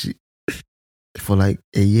 she for like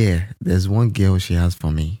a year, there's one girl she has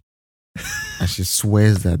for me, and she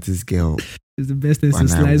swears that this girl is the best thing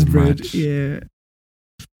since sliced bread. Match. Yeah.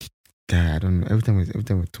 God, I don't know. Every time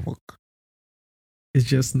we talk, it's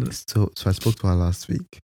just not. So I spoke to her last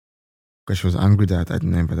week because she was angry that I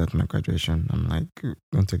didn't invite her to my graduation. I'm like,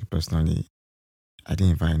 don't take it personally. I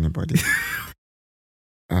didn't invite anybody.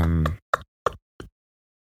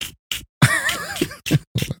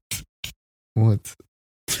 What?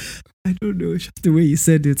 I don't know. It's just the way you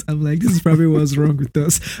said it. I'm like, this is probably what's wrong with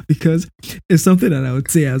us, because it's something that I would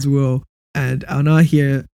say as well. And I'll not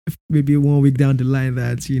hear maybe 1 week down the line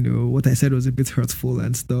that, what I said was a bit hurtful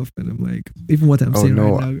and stuff. And I'm like, even what I'm saying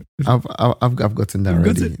right now. I've gotten that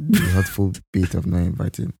already. The hurtful bit of not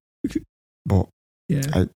inviting. But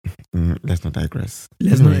yeah, let's not digress.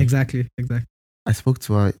 Exactly. I spoke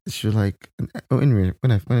to her. She was like, anyway,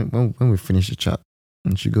 when we finished the chat,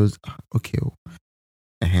 and she goes, okay.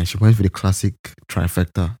 And she went for the classic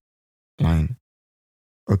trifecta line.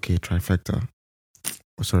 Okay, trifecta.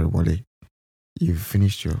 Oh, sorry, Wale. You've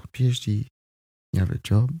finished your PhD. You have a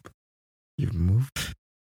job. You've moved.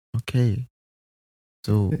 Okay.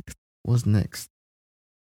 So, what's next?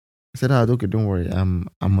 I said, okay, don't worry. I'm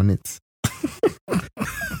on it.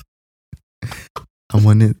 I'm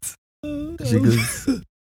on it. She goes,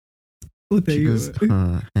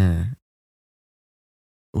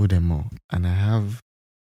 oh, them more. And I have,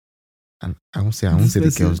 and I won't say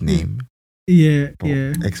the girl's name. Yeah, but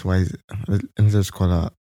yeah. XY. Let's just call her.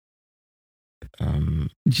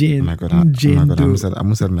 Jane. Oh my god! I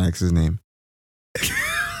almost said my ex's name.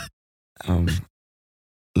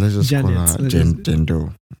 Let's just Janet, call her Jane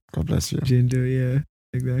Doe. God bless you. Jane Doe, yeah,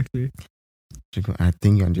 exactly. I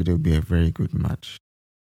think you and Jane Doe will be a very good match.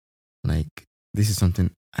 Like, this is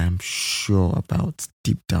something I'm sure about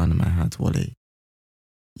deep down in my heart, Wale.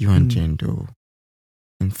 You and Jane Doe.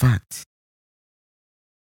 In fact,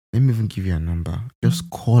 let me even give you a number. Just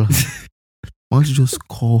call her. Why don't you just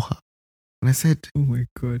call her? And I said, oh my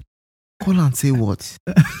god. Call her and say what?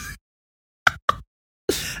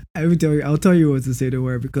 I'll tell you what to say, don't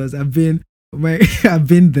worry, because I've been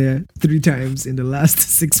there 3 times in the last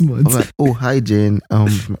 6 months. Like, oh, hi Jane.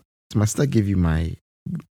 My sister gave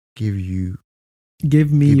you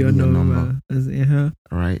Give me Give your me your number. number.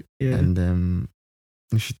 Right? Yeah. And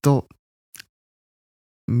she thought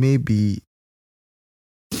maybe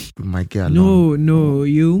we might get along. No,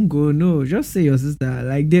 you won't go. No, just say your sister.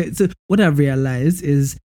 Like, so what I've realized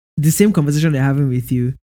is the same conversation they're having with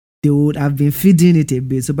you, they would have been feeding it a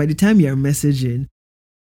bit. So by the time you're messaging,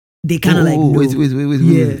 they kind of like, know. Wait.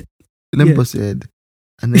 Yeah. Let me bust your head.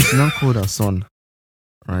 And then she now called her son,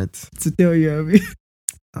 right? To tell you, I mean.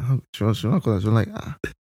 She not called her. She was like,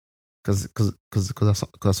 because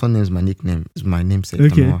her son name is my nickname. It's my namesake.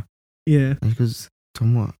 Okay. Tomoa. Yeah. And she goes,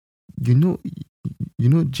 Tomoa, you know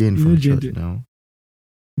Jane from church now.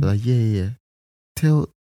 They're like, yeah. Tell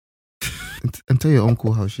your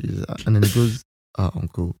uncle how she is. And then he goes,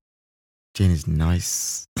 uncle, Jane is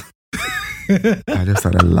nice. I just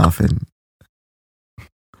started laughing.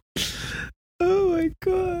 Oh my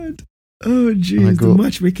god. Oh jeez, the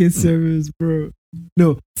matchmaking service, bro.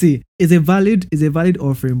 No, see, it's a valid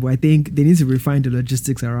offering, but I think they need to refine the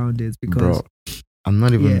logistics around it because, bro, I'm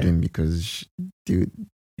not even doing because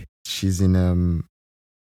she's in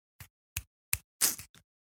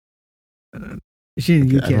is she in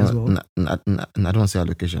the UK as well? I don't want to say her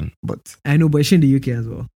location, but I know, but is she in the UK as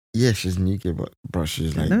well? Yeah, she's in the UK, but bro,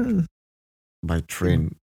 she's like by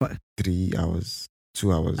train 3 hours,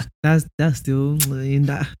 2 hours. That's still in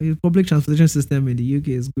that public transportation system in the UK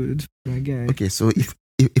is good, my guy. Okay, so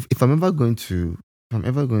if I'm ever going to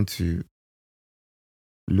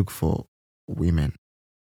look for women,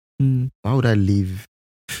 why would I leave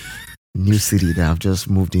new city that I've just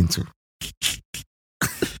moved into?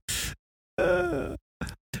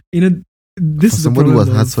 This for is somebody who has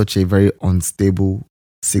had such a very unstable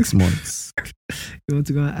 6 months. You want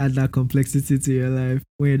to go and add that complexity to your life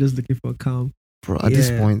when you're just looking for calm. Bro, at this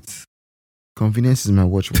point, convenience is my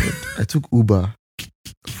watchword. I took Uber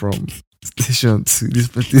from station to this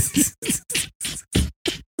place.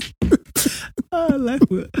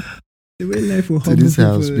 The way life will to this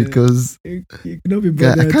house people, because you cannot be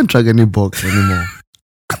bothered. I can't drag any box anymore.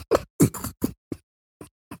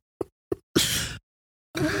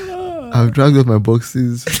 I've dragged off my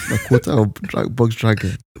boxes, my quota of box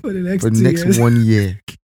dragging for the next 1 year.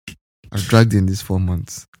 I've dragged in these 4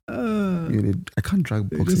 months. I can't drag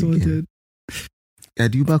boxes again. Yeah,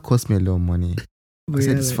 the Uber cost me a lot of money. I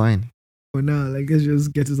said it's fine. For now, let's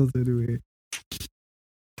just get it out of the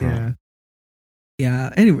way. Yeah.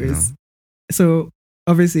 Anyways, so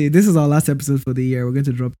obviously this is our last episode for the year. We're going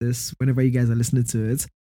to drop this whenever you guys are listening to it.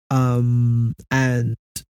 And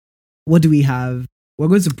what do we have? We're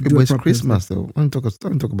going to do it's Christmas though. I want to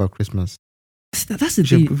talk about Christmas. That's the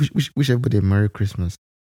thing. Wish everybody a Merry Christmas.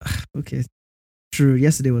 Okay, true.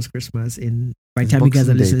 Yesterday was Christmas. By the time you guys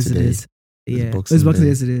are listening to this, it's Boxing Day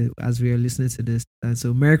yesterday as we are listening to this. And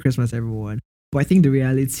so Merry Christmas, everyone. But I think the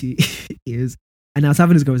reality is, and I was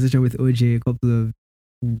having this conversation with OJ a couple of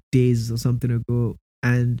days or something ago,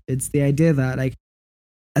 and it's the idea that I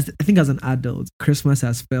think as an adult, Christmas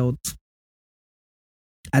has felt,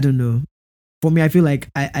 I don't know. For me, I feel like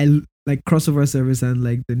I like crossover service and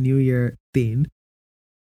like the New Year thing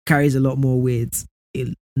carries a lot more weight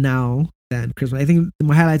now than Christmas. I think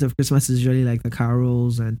my highlight of Christmas is usually like the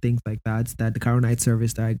carols and things like that the carol night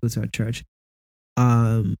service that I go to at church.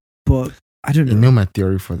 But I don't know. You know my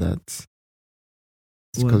theory for that?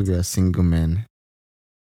 It's because we are single men.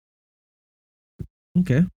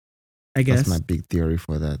 Okay. I guess. That's my big theory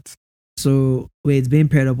for that. So, wait, it's being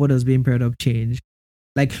paired up. What does being paired up change?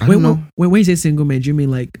 Like, when you say single men, do you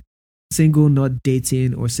mean like single not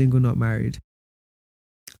dating or single not married?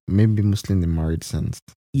 Maybe mostly in the married sense.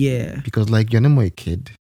 Yeah. Because like you're not more a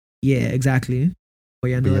kid. Yeah, exactly. But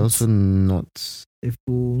you're also not a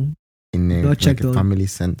fool. In a, like a family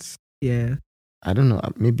sense. Yeah. I don't know.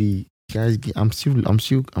 Maybe guys, I'm still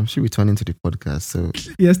returning to the podcast. So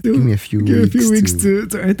still give me a few weeks to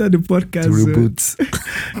enter the podcast. To reboot.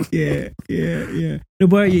 Yeah. No,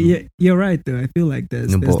 but you're right though. I feel like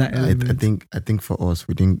there's that element. I think for us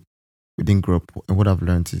we didn't grow up, and what I've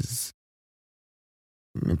learned is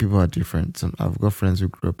people are different. I've got friends who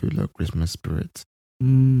grew up with like Christmas spirit.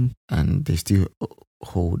 And they still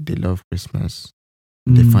they love Christmas.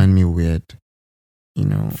 They find me weird,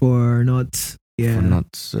 for not. Yeah. For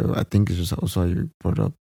not. So I think it's just also how you brought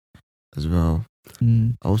up as well.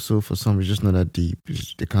 Also, for some, it's just not that deep.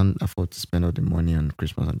 They can't afford to spend all the money on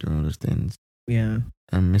Christmas and doing all those things. Yeah.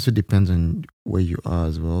 It also depends on where you are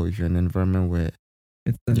as well. If you're in an environment where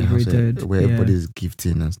it's celebrated, where everybody's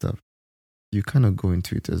gifting and stuff, you kind of go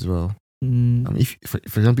into it as well. If, for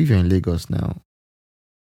example, if you're in Lagos now,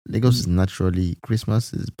 Lagos is naturally,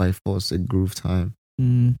 Christmas is by force a groove time.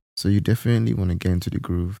 So you definitely want to get into the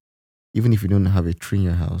groove. Even if you don't have a tree in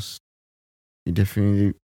your house, you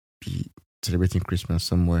definitely be celebrating Christmas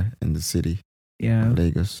somewhere in the city Yeah. of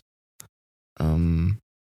Lagos.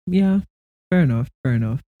 Yeah. Fair enough. Yeah,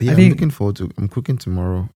 I I'm think looking forward to. I'm cooking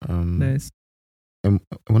tomorrow. nice. One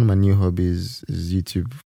of my new hobbies is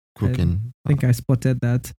YouTube cooking. I think I spotted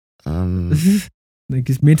that. Um, Like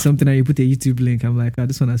you made something and you put a YouTube link. I'm like,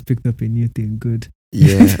 this one has picked up a new thing. Good.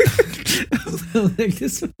 yeah. I'm like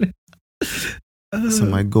this one. So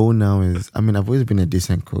my goal now is, I've always been a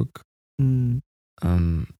decent cook. Mm.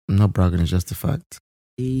 I'm not bragging, it's just a fact.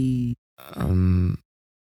 Hey. But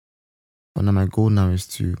now my goal now is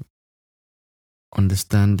to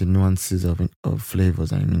understand the nuances of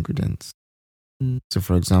flavors and ingredients. Mm. So,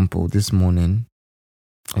 for example, this morning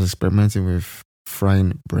I was experimenting with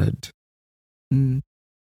frying bread. Mm.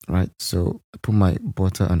 Right, so I put my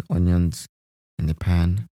butter and onions in the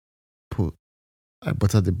pan. I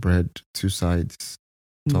butter the bread 2 sides,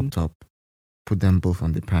 top. Put them both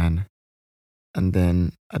on the pan, and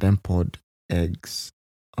then I poured eggs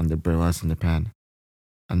on the bread whilst in the pan.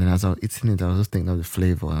 And then as I was eating it, I was just thinking of the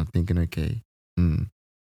flavor. I'm thinking, okay,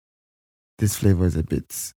 this flavor is a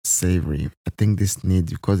bit savory. I think this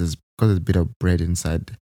needs, because there's a bit of bread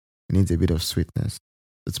inside, it needs a bit of sweetness.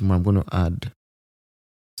 So tomorrow I'm going to add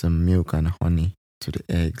some milk and honey to the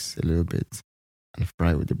eggs a little bit and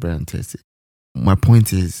fry it with the bread and taste it. My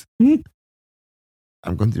point is,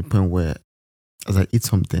 I'm going to the point where as I eat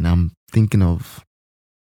something, I'm thinking of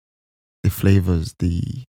the flavors,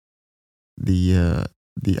 the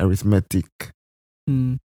arithmetic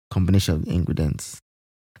combination of the ingredients.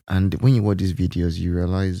 And when you watch these videos, you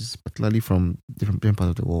realize, particularly from different parts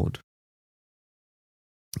of the world,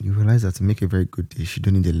 you realize that to make a very good dish, you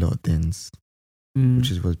don't need a lot of things,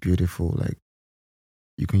 which is what's beautiful. Like,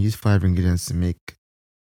 you can use 5 ingredients to make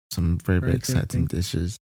some very, very exciting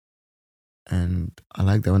dishes. And I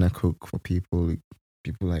like that when I cook for people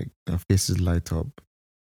like their faces light up.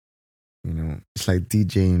 You know, it's like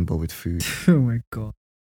DJing but with food. Oh my god.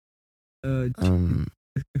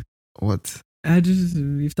 What?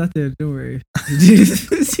 We started. Don't worry.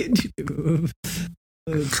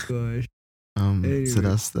 Oh gosh. Anyway. So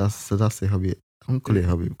that's a hobby. I don't call it a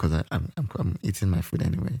hobby because I'm eating my food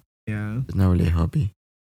anyway. Yeah. It's not really a hobby.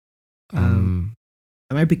 Am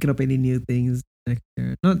I picking up any new things next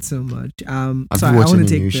year? Not so much. Have you watched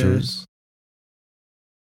any new shows?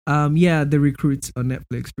 Yeah, The Recruits on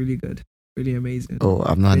Netflix. Really good. Really amazing. Oh,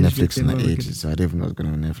 I've not had Netflix in ages, so I don't even know what's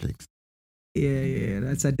going on Netflix. Yeah.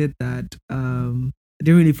 I did that. I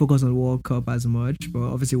didn't really focus on World Cup as much, but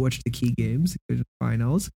obviously watched the key games, the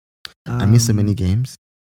finals. I missed so many games.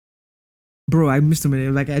 Bro, I missed so many.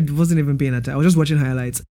 Like, I wasn't even paying attention. I was just watching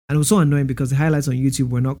highlights. And it was so annoying because the highlights on YouTube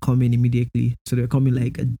were not coming immediately. So they were coming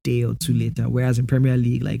like a day or 2 later. Whereas in Premier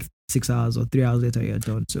League, like 6 hours or 3 hours later, you're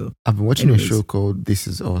done. So I've been watching a show called This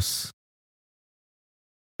Is Us.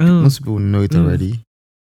 Most people know it already.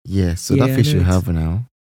 Yeah, so that fish you have now.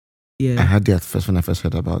 Yeah. I had that first when I first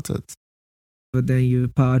heard about it. But then you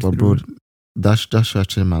powered through. Bro, that show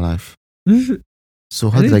changed my life. So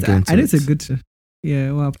how did I get into it? It's a good show.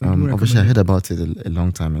 Yeah, what happened? Obviously I heard about it a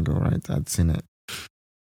long time ago, right? I'd seen it.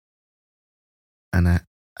 And I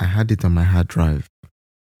had it on my hard drive,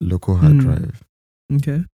 local hard drive.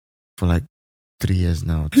 Okay. For like 3 years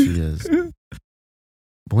now, 2 years.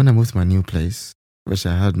 But when I moved to my new place, which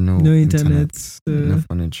I had no internet, no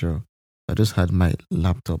furniture, I just had my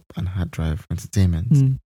laptop and hard drive for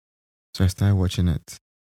entertainment. So I started watching it.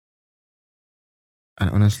 And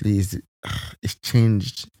honestly, it's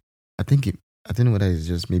changed. I don't know whether it's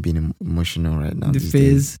just me being emotional right now. The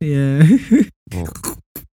phase, yeah. But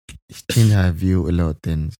it's changed how I view a lot of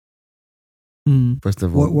things. First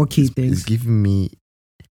of all, what key things? It's giving me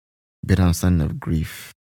a better understanding of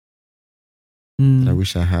grief that I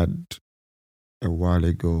wish I had a while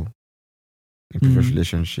ago in a previous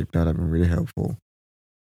relationship. That would have been really helpful.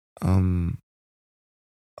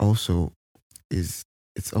 Also, it's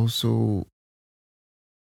also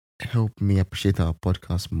helped me appreciate our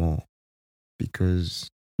podcast more because,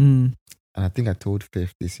 and I think I told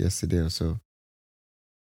Faith this yesterday or so.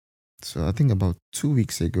 So I think about 2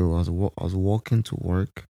 weeks ago, I was walking to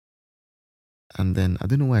work, and then I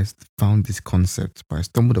don't know why I found this concept, but I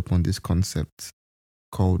stumbled upon this concept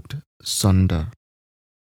called Sonder,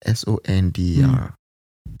 Sonder.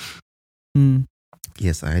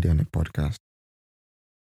 Yes, I heard it on a podcast.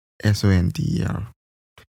 Sonder.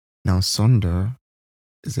 Now, Sonder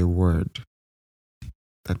is a word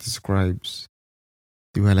that describes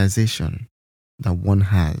the realization that one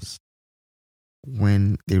has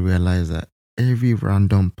when they realize that every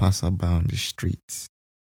random passerby on the streets,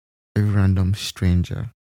 every random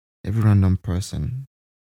stranger, every random person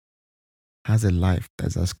has a life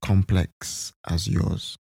that's as complex as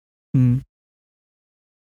yours. Mm.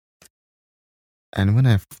 And when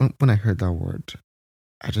I heard that word,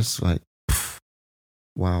 I just like,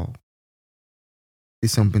 wow,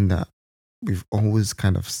 it's something that we've always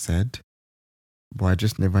kind of said, but I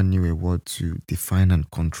just never knew a word to define and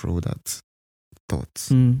control that thought.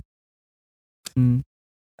 Mm. Mm.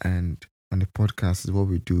 And on the podcast is what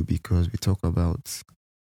we do, because we talk about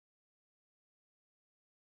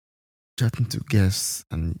chatting to guests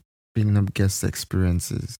and bringing up guests'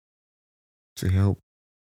 experiences to help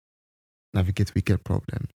navigate wicked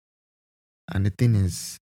problems. And the thing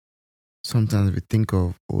is, sometimes we think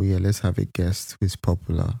of, oh yeah, let's have a guest who is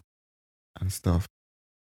popular and stuff.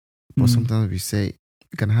 But sometimes we say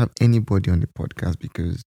we can have anybody on the podcast,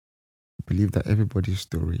 because we believe that everybody's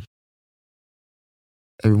story,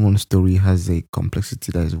 everyone's story has a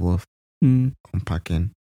complexity that is worth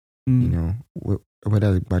unpacking. You know,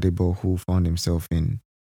 whether it's Gbadebo, who found himself in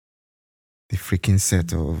the freaking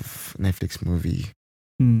set of Netflix movie,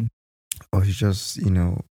 or he's just, you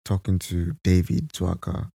know, talking to David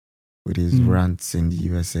Tuaka with his rants in the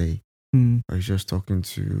USA, or he's just talking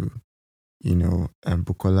to, you know,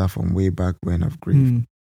 Bukola from way back when of Grief.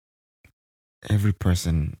 Every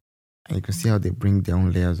person, and you can see how they bring their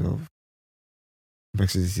own layers of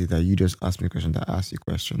complexity that you just ask me questions that ask you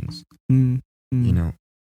questions. You know.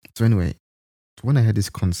 So anyway, when I heard this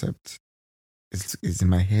concept, it's in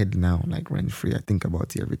my head now, like rent free. I think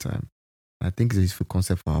about it every time. I think it's a useful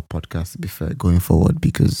concept for our podcast, to be fair, going forward,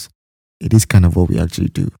 because it is kind of what we actually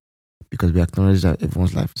do. Because we acknowledge that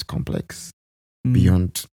everyone's life is complex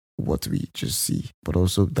beyond what we just see, but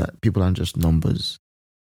also that people aren't just numbers.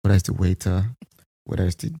 Whether it's the waiter, whether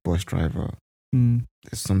it's the bus driver, there's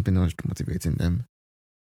something else motivating them.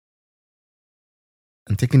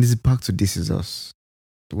 And taking this back to This Is Us.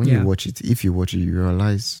 When you watch it, if you watch it, you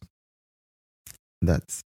realize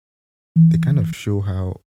that they kind of show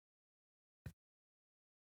how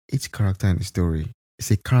each character in the story is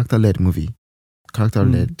a character-led movie,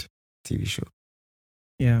 character-led TV show.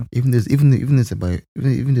 Yeah. Even there's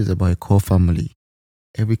about a core family,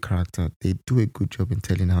 every character, they do a good job in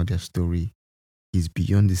telling how their story is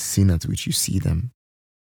beyond the scene at which you see them.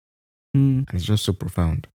 And it's just so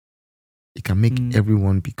profound. It can make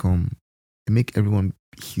everyone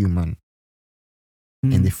human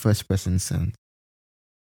in the first person sense.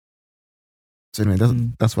 So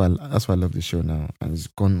anyway, that's why I love the show now, and it's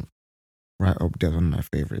gone right up there, one of my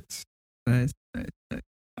favorites. Nice.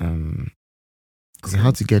 It's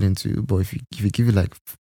hard to get into, but if you give it like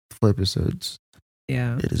 4 episodes,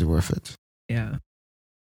 it is worth it. Yeah.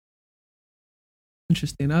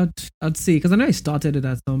 Interesting. I'd say, because I know I started it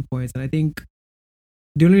at some point, and I think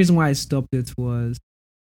the only reason why I stopped it was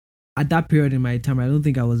at that period in my time, I don't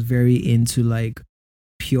think I was very into like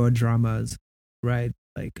pure dramas, right?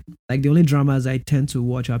 Like the only dramas I tend to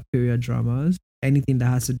watch are period dramas. Anything that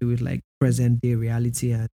has to do with like present day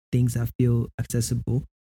reality and things that feel accessible.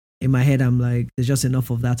 In my head, I'm like, there's just enough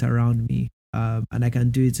of that around me. And I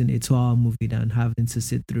can do it in a 2-hour movie than having to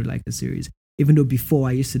sit through like a series. Even though before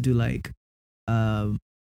I used to do like,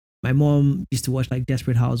 my mom used to watch like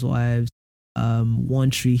Desperate Housewives, One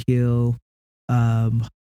Tree Hill,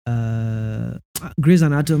 Grey's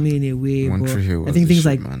Anatomy in a way. One Tree Hill was I think things shit,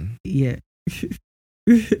 like man. Yeah.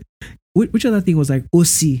 Which other thing was like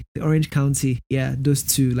OC, the Orange County? Yeah, those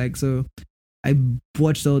two. Like, so I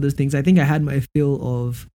watched all those things. I think I had my fill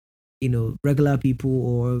of, you know, regular people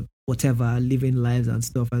or whatever living lives and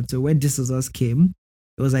stuff. And so when This Is Us came,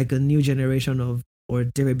 it was like a new generation of, or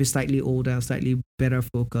they were slightly older and slightly better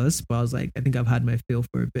focused. But I was like, I think I've had my fill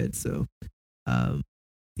for a bit. So,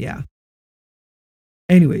 yeah.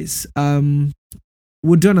 Anyways,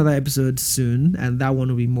 we'll do another episode soon, and that one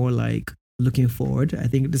will be more like looking forward. I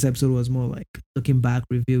think this episode was more like looking back,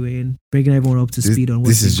 reviewing, bringing everyone up to speed on what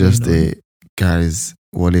this is just a guys,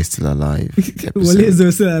 Wale is still alive. Wale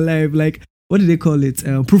is still alive. Like, what do they call it?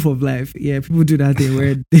 Proof of life. Yeah, people do that thing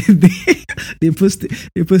where they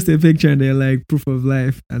post a picture and they're like proof of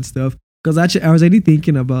life and stuff. Because actually, I was already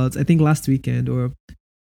thinking about, I think last weekend, or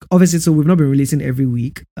obviously, so we've not been releasing every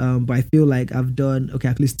week, but I feel like I've done, okay,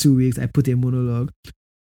 at least 2 weeks, I put a monologue.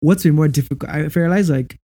 What's been more difficult, I realize,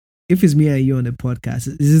 like, if it's me and you on the podcast,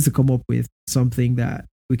 it's just to come up with something that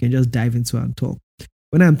we can just dive into and talk.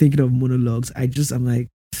 When I'm thinking of monologues, I'm like,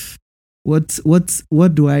 what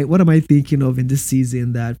am I thinking of in this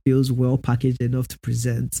season that feels well packaged enough to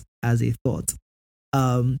present as a thought?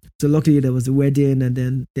 So luckily there was the wedding, and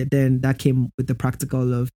then that came with the practical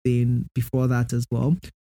love thing before that as well.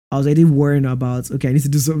 I was already worrying about, okay, I need to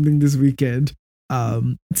do something this weekend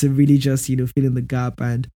to really just, you know, fill in the gap.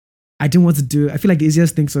 And I didn't want to do. I feel like the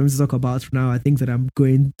easiest things for me to talk about now are things that I'm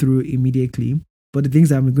going through immediately. But the things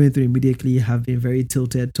that I'm going through immediately have been very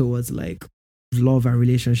tilted towards like love and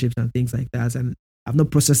relationships and things like that. And I've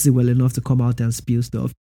not processed it well enough to come out and spill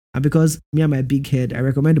stuff. And because me and my big head, I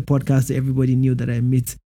recommend the podcast to everybody new that I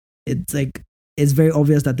meet. It's like, it's very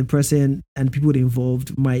obvious that the person and people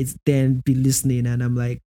involved might then be listening. And I'm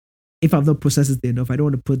like, if I've not processed it enough, I don't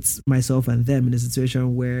want to put myself and them in a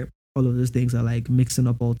situation where all of those things are like mixing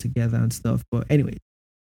up all together and stuff. But anyway,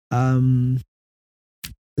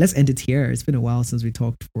 let's end it here. It's been a while since we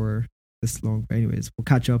talked for this long. But anyways, we'll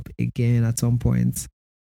catch up again at some point.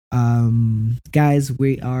 Guys,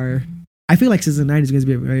 I feel like season 9 is going to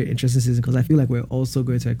be a very interesting season because I feel like we're also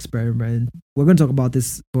going to experiment. We're going to talk about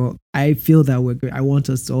this, but I feel that I want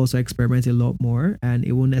us to also experiment a lot more, and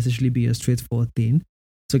it won't necessarily be a straightforward thing.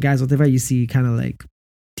 So guys, whatever you see, kind of like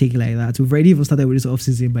take it like that. We've already even started with this off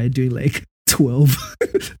season by doing like 12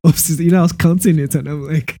 off season. You know, I was counting it and I'm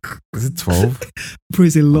like, is it 12?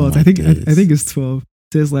 Praise a lot. Oh I think it's 12.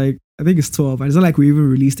 So it's like, I think it's 12. And it's not like we even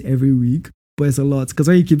released every week, but it's a lot. Because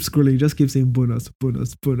when you keep scrolling, you just keep saying bonus.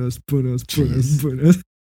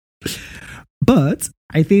 But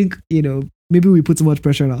I think, maybe we put too much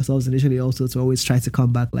pressure on ourselves initially also to always try to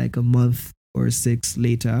come back like a month or 6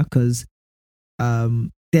 later. Because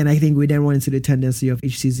then I think we then run into the tendency of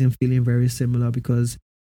each season feeling very similar because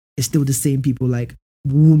it's still the same people. Like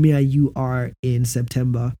who me and you are in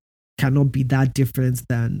September cannot be that different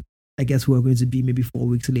than I guess who are going to be maybe 4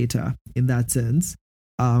 weeks later in that sense.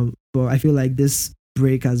 But I feel like this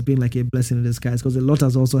break has been like a blessing in disguise because a lot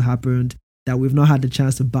has also happened that we've not had the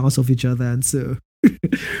chance to bounce off each other, and so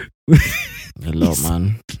a lot,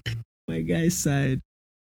 man. My guy's side.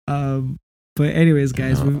 But anyways,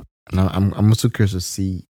 guys, now I'm also curious to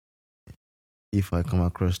see if I come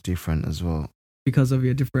across different as well because of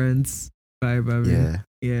your difference vibe.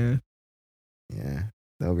 Yeah.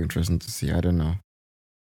 That would be interesting to see. I don't know.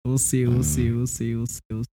 We'll see.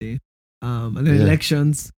 And then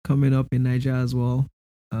elections coming up in Nigeria as well,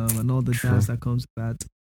 and all the jazz that comes with that.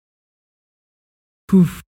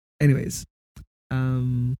 Poof. Anyways,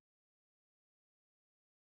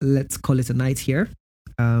 let's call it a night here.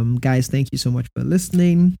 Guys, thank you so much for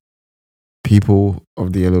listening. People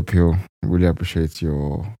of the Yellow Pill, really appreciate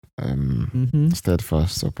your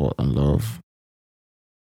steadfast support and love.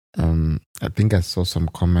 I think I saw some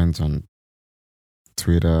comments on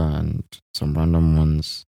Twitter and some random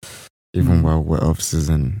ones, even while we're off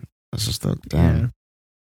season. I was just like, damn.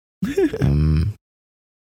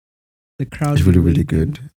 The crowd is really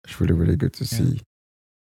good. It's really, really good to see.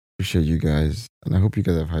 Appreciate you guys. And I hope you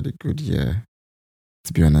guys have had a good year.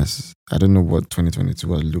 To be honest, I don't know what 2022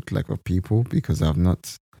 will look like for people because I've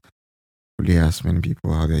not really asked many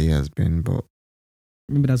people how their year has been, but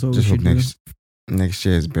maybe that's what just we should hope next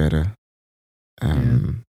year is better.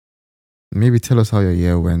 Maybe tell us how your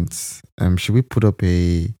year went. Should we put up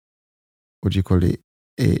an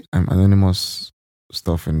anonymous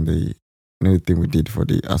stuff in the thing we did for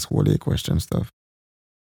the Ask Wale question stuff?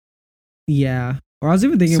 Yeah. Or I was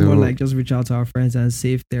even thinking more like just reach out to our friends and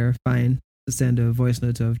see if they're fine to send a voice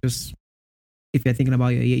note of just if you're thinking about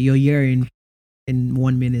your year in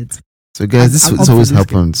 1 minute. So guys, this always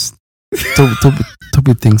happens.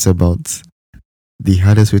 Toby thinks about the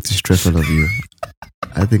hardest way to stress all of you.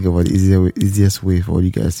 I think about the easiest way for all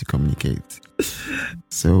you guys to communicate.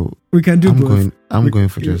 So we can do both. I'm going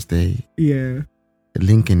for just a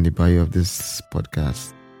link in the bio of this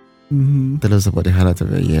podcast. Tell us about the highlight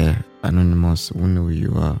of your year. Anonymous, we know who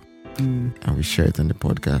you are, and we share it on the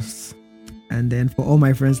podcast. And then for all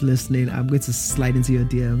my friends listening, I'm going to slide into your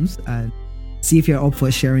DMs and see if you're up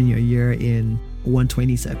for sharing your year in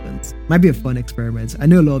 120 seconds. Might be a fun experiment. I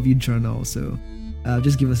know a lot of you journal, so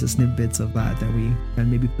just give us a snippets of that we can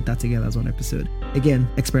maybe put that together as one episode. Again,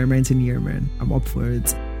 experimenting year, man. I'm up for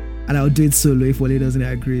it. And I'll do it solo if Wale doesn't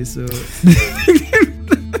agree, so that's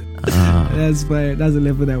fine. That's the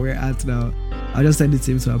level that we're at now. I'll just send it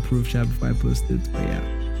to him to approve chat before I post it. But yeah.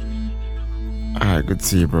 Alright, good to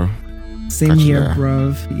see you, bro. Same here,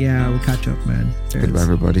 bruv. Yeah, we'll catch up, man. Goodbye,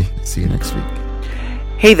 everybody. See you next week.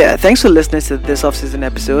 Hey there, thanks for listening to this off-season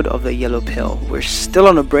episode of The Yellow Pill. We're still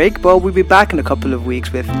on a break, but we'll be back in a couple of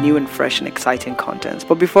weeks with new and fresh and exciting content.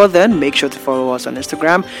 But before then, make sure to follow us on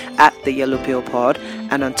Instagram at The Yellow Pill Pod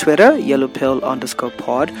and on Twitter,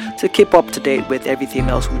 YellowPill_pod, to keep up to date with everything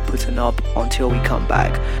else we're putting up until we come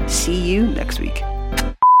back. See you next week.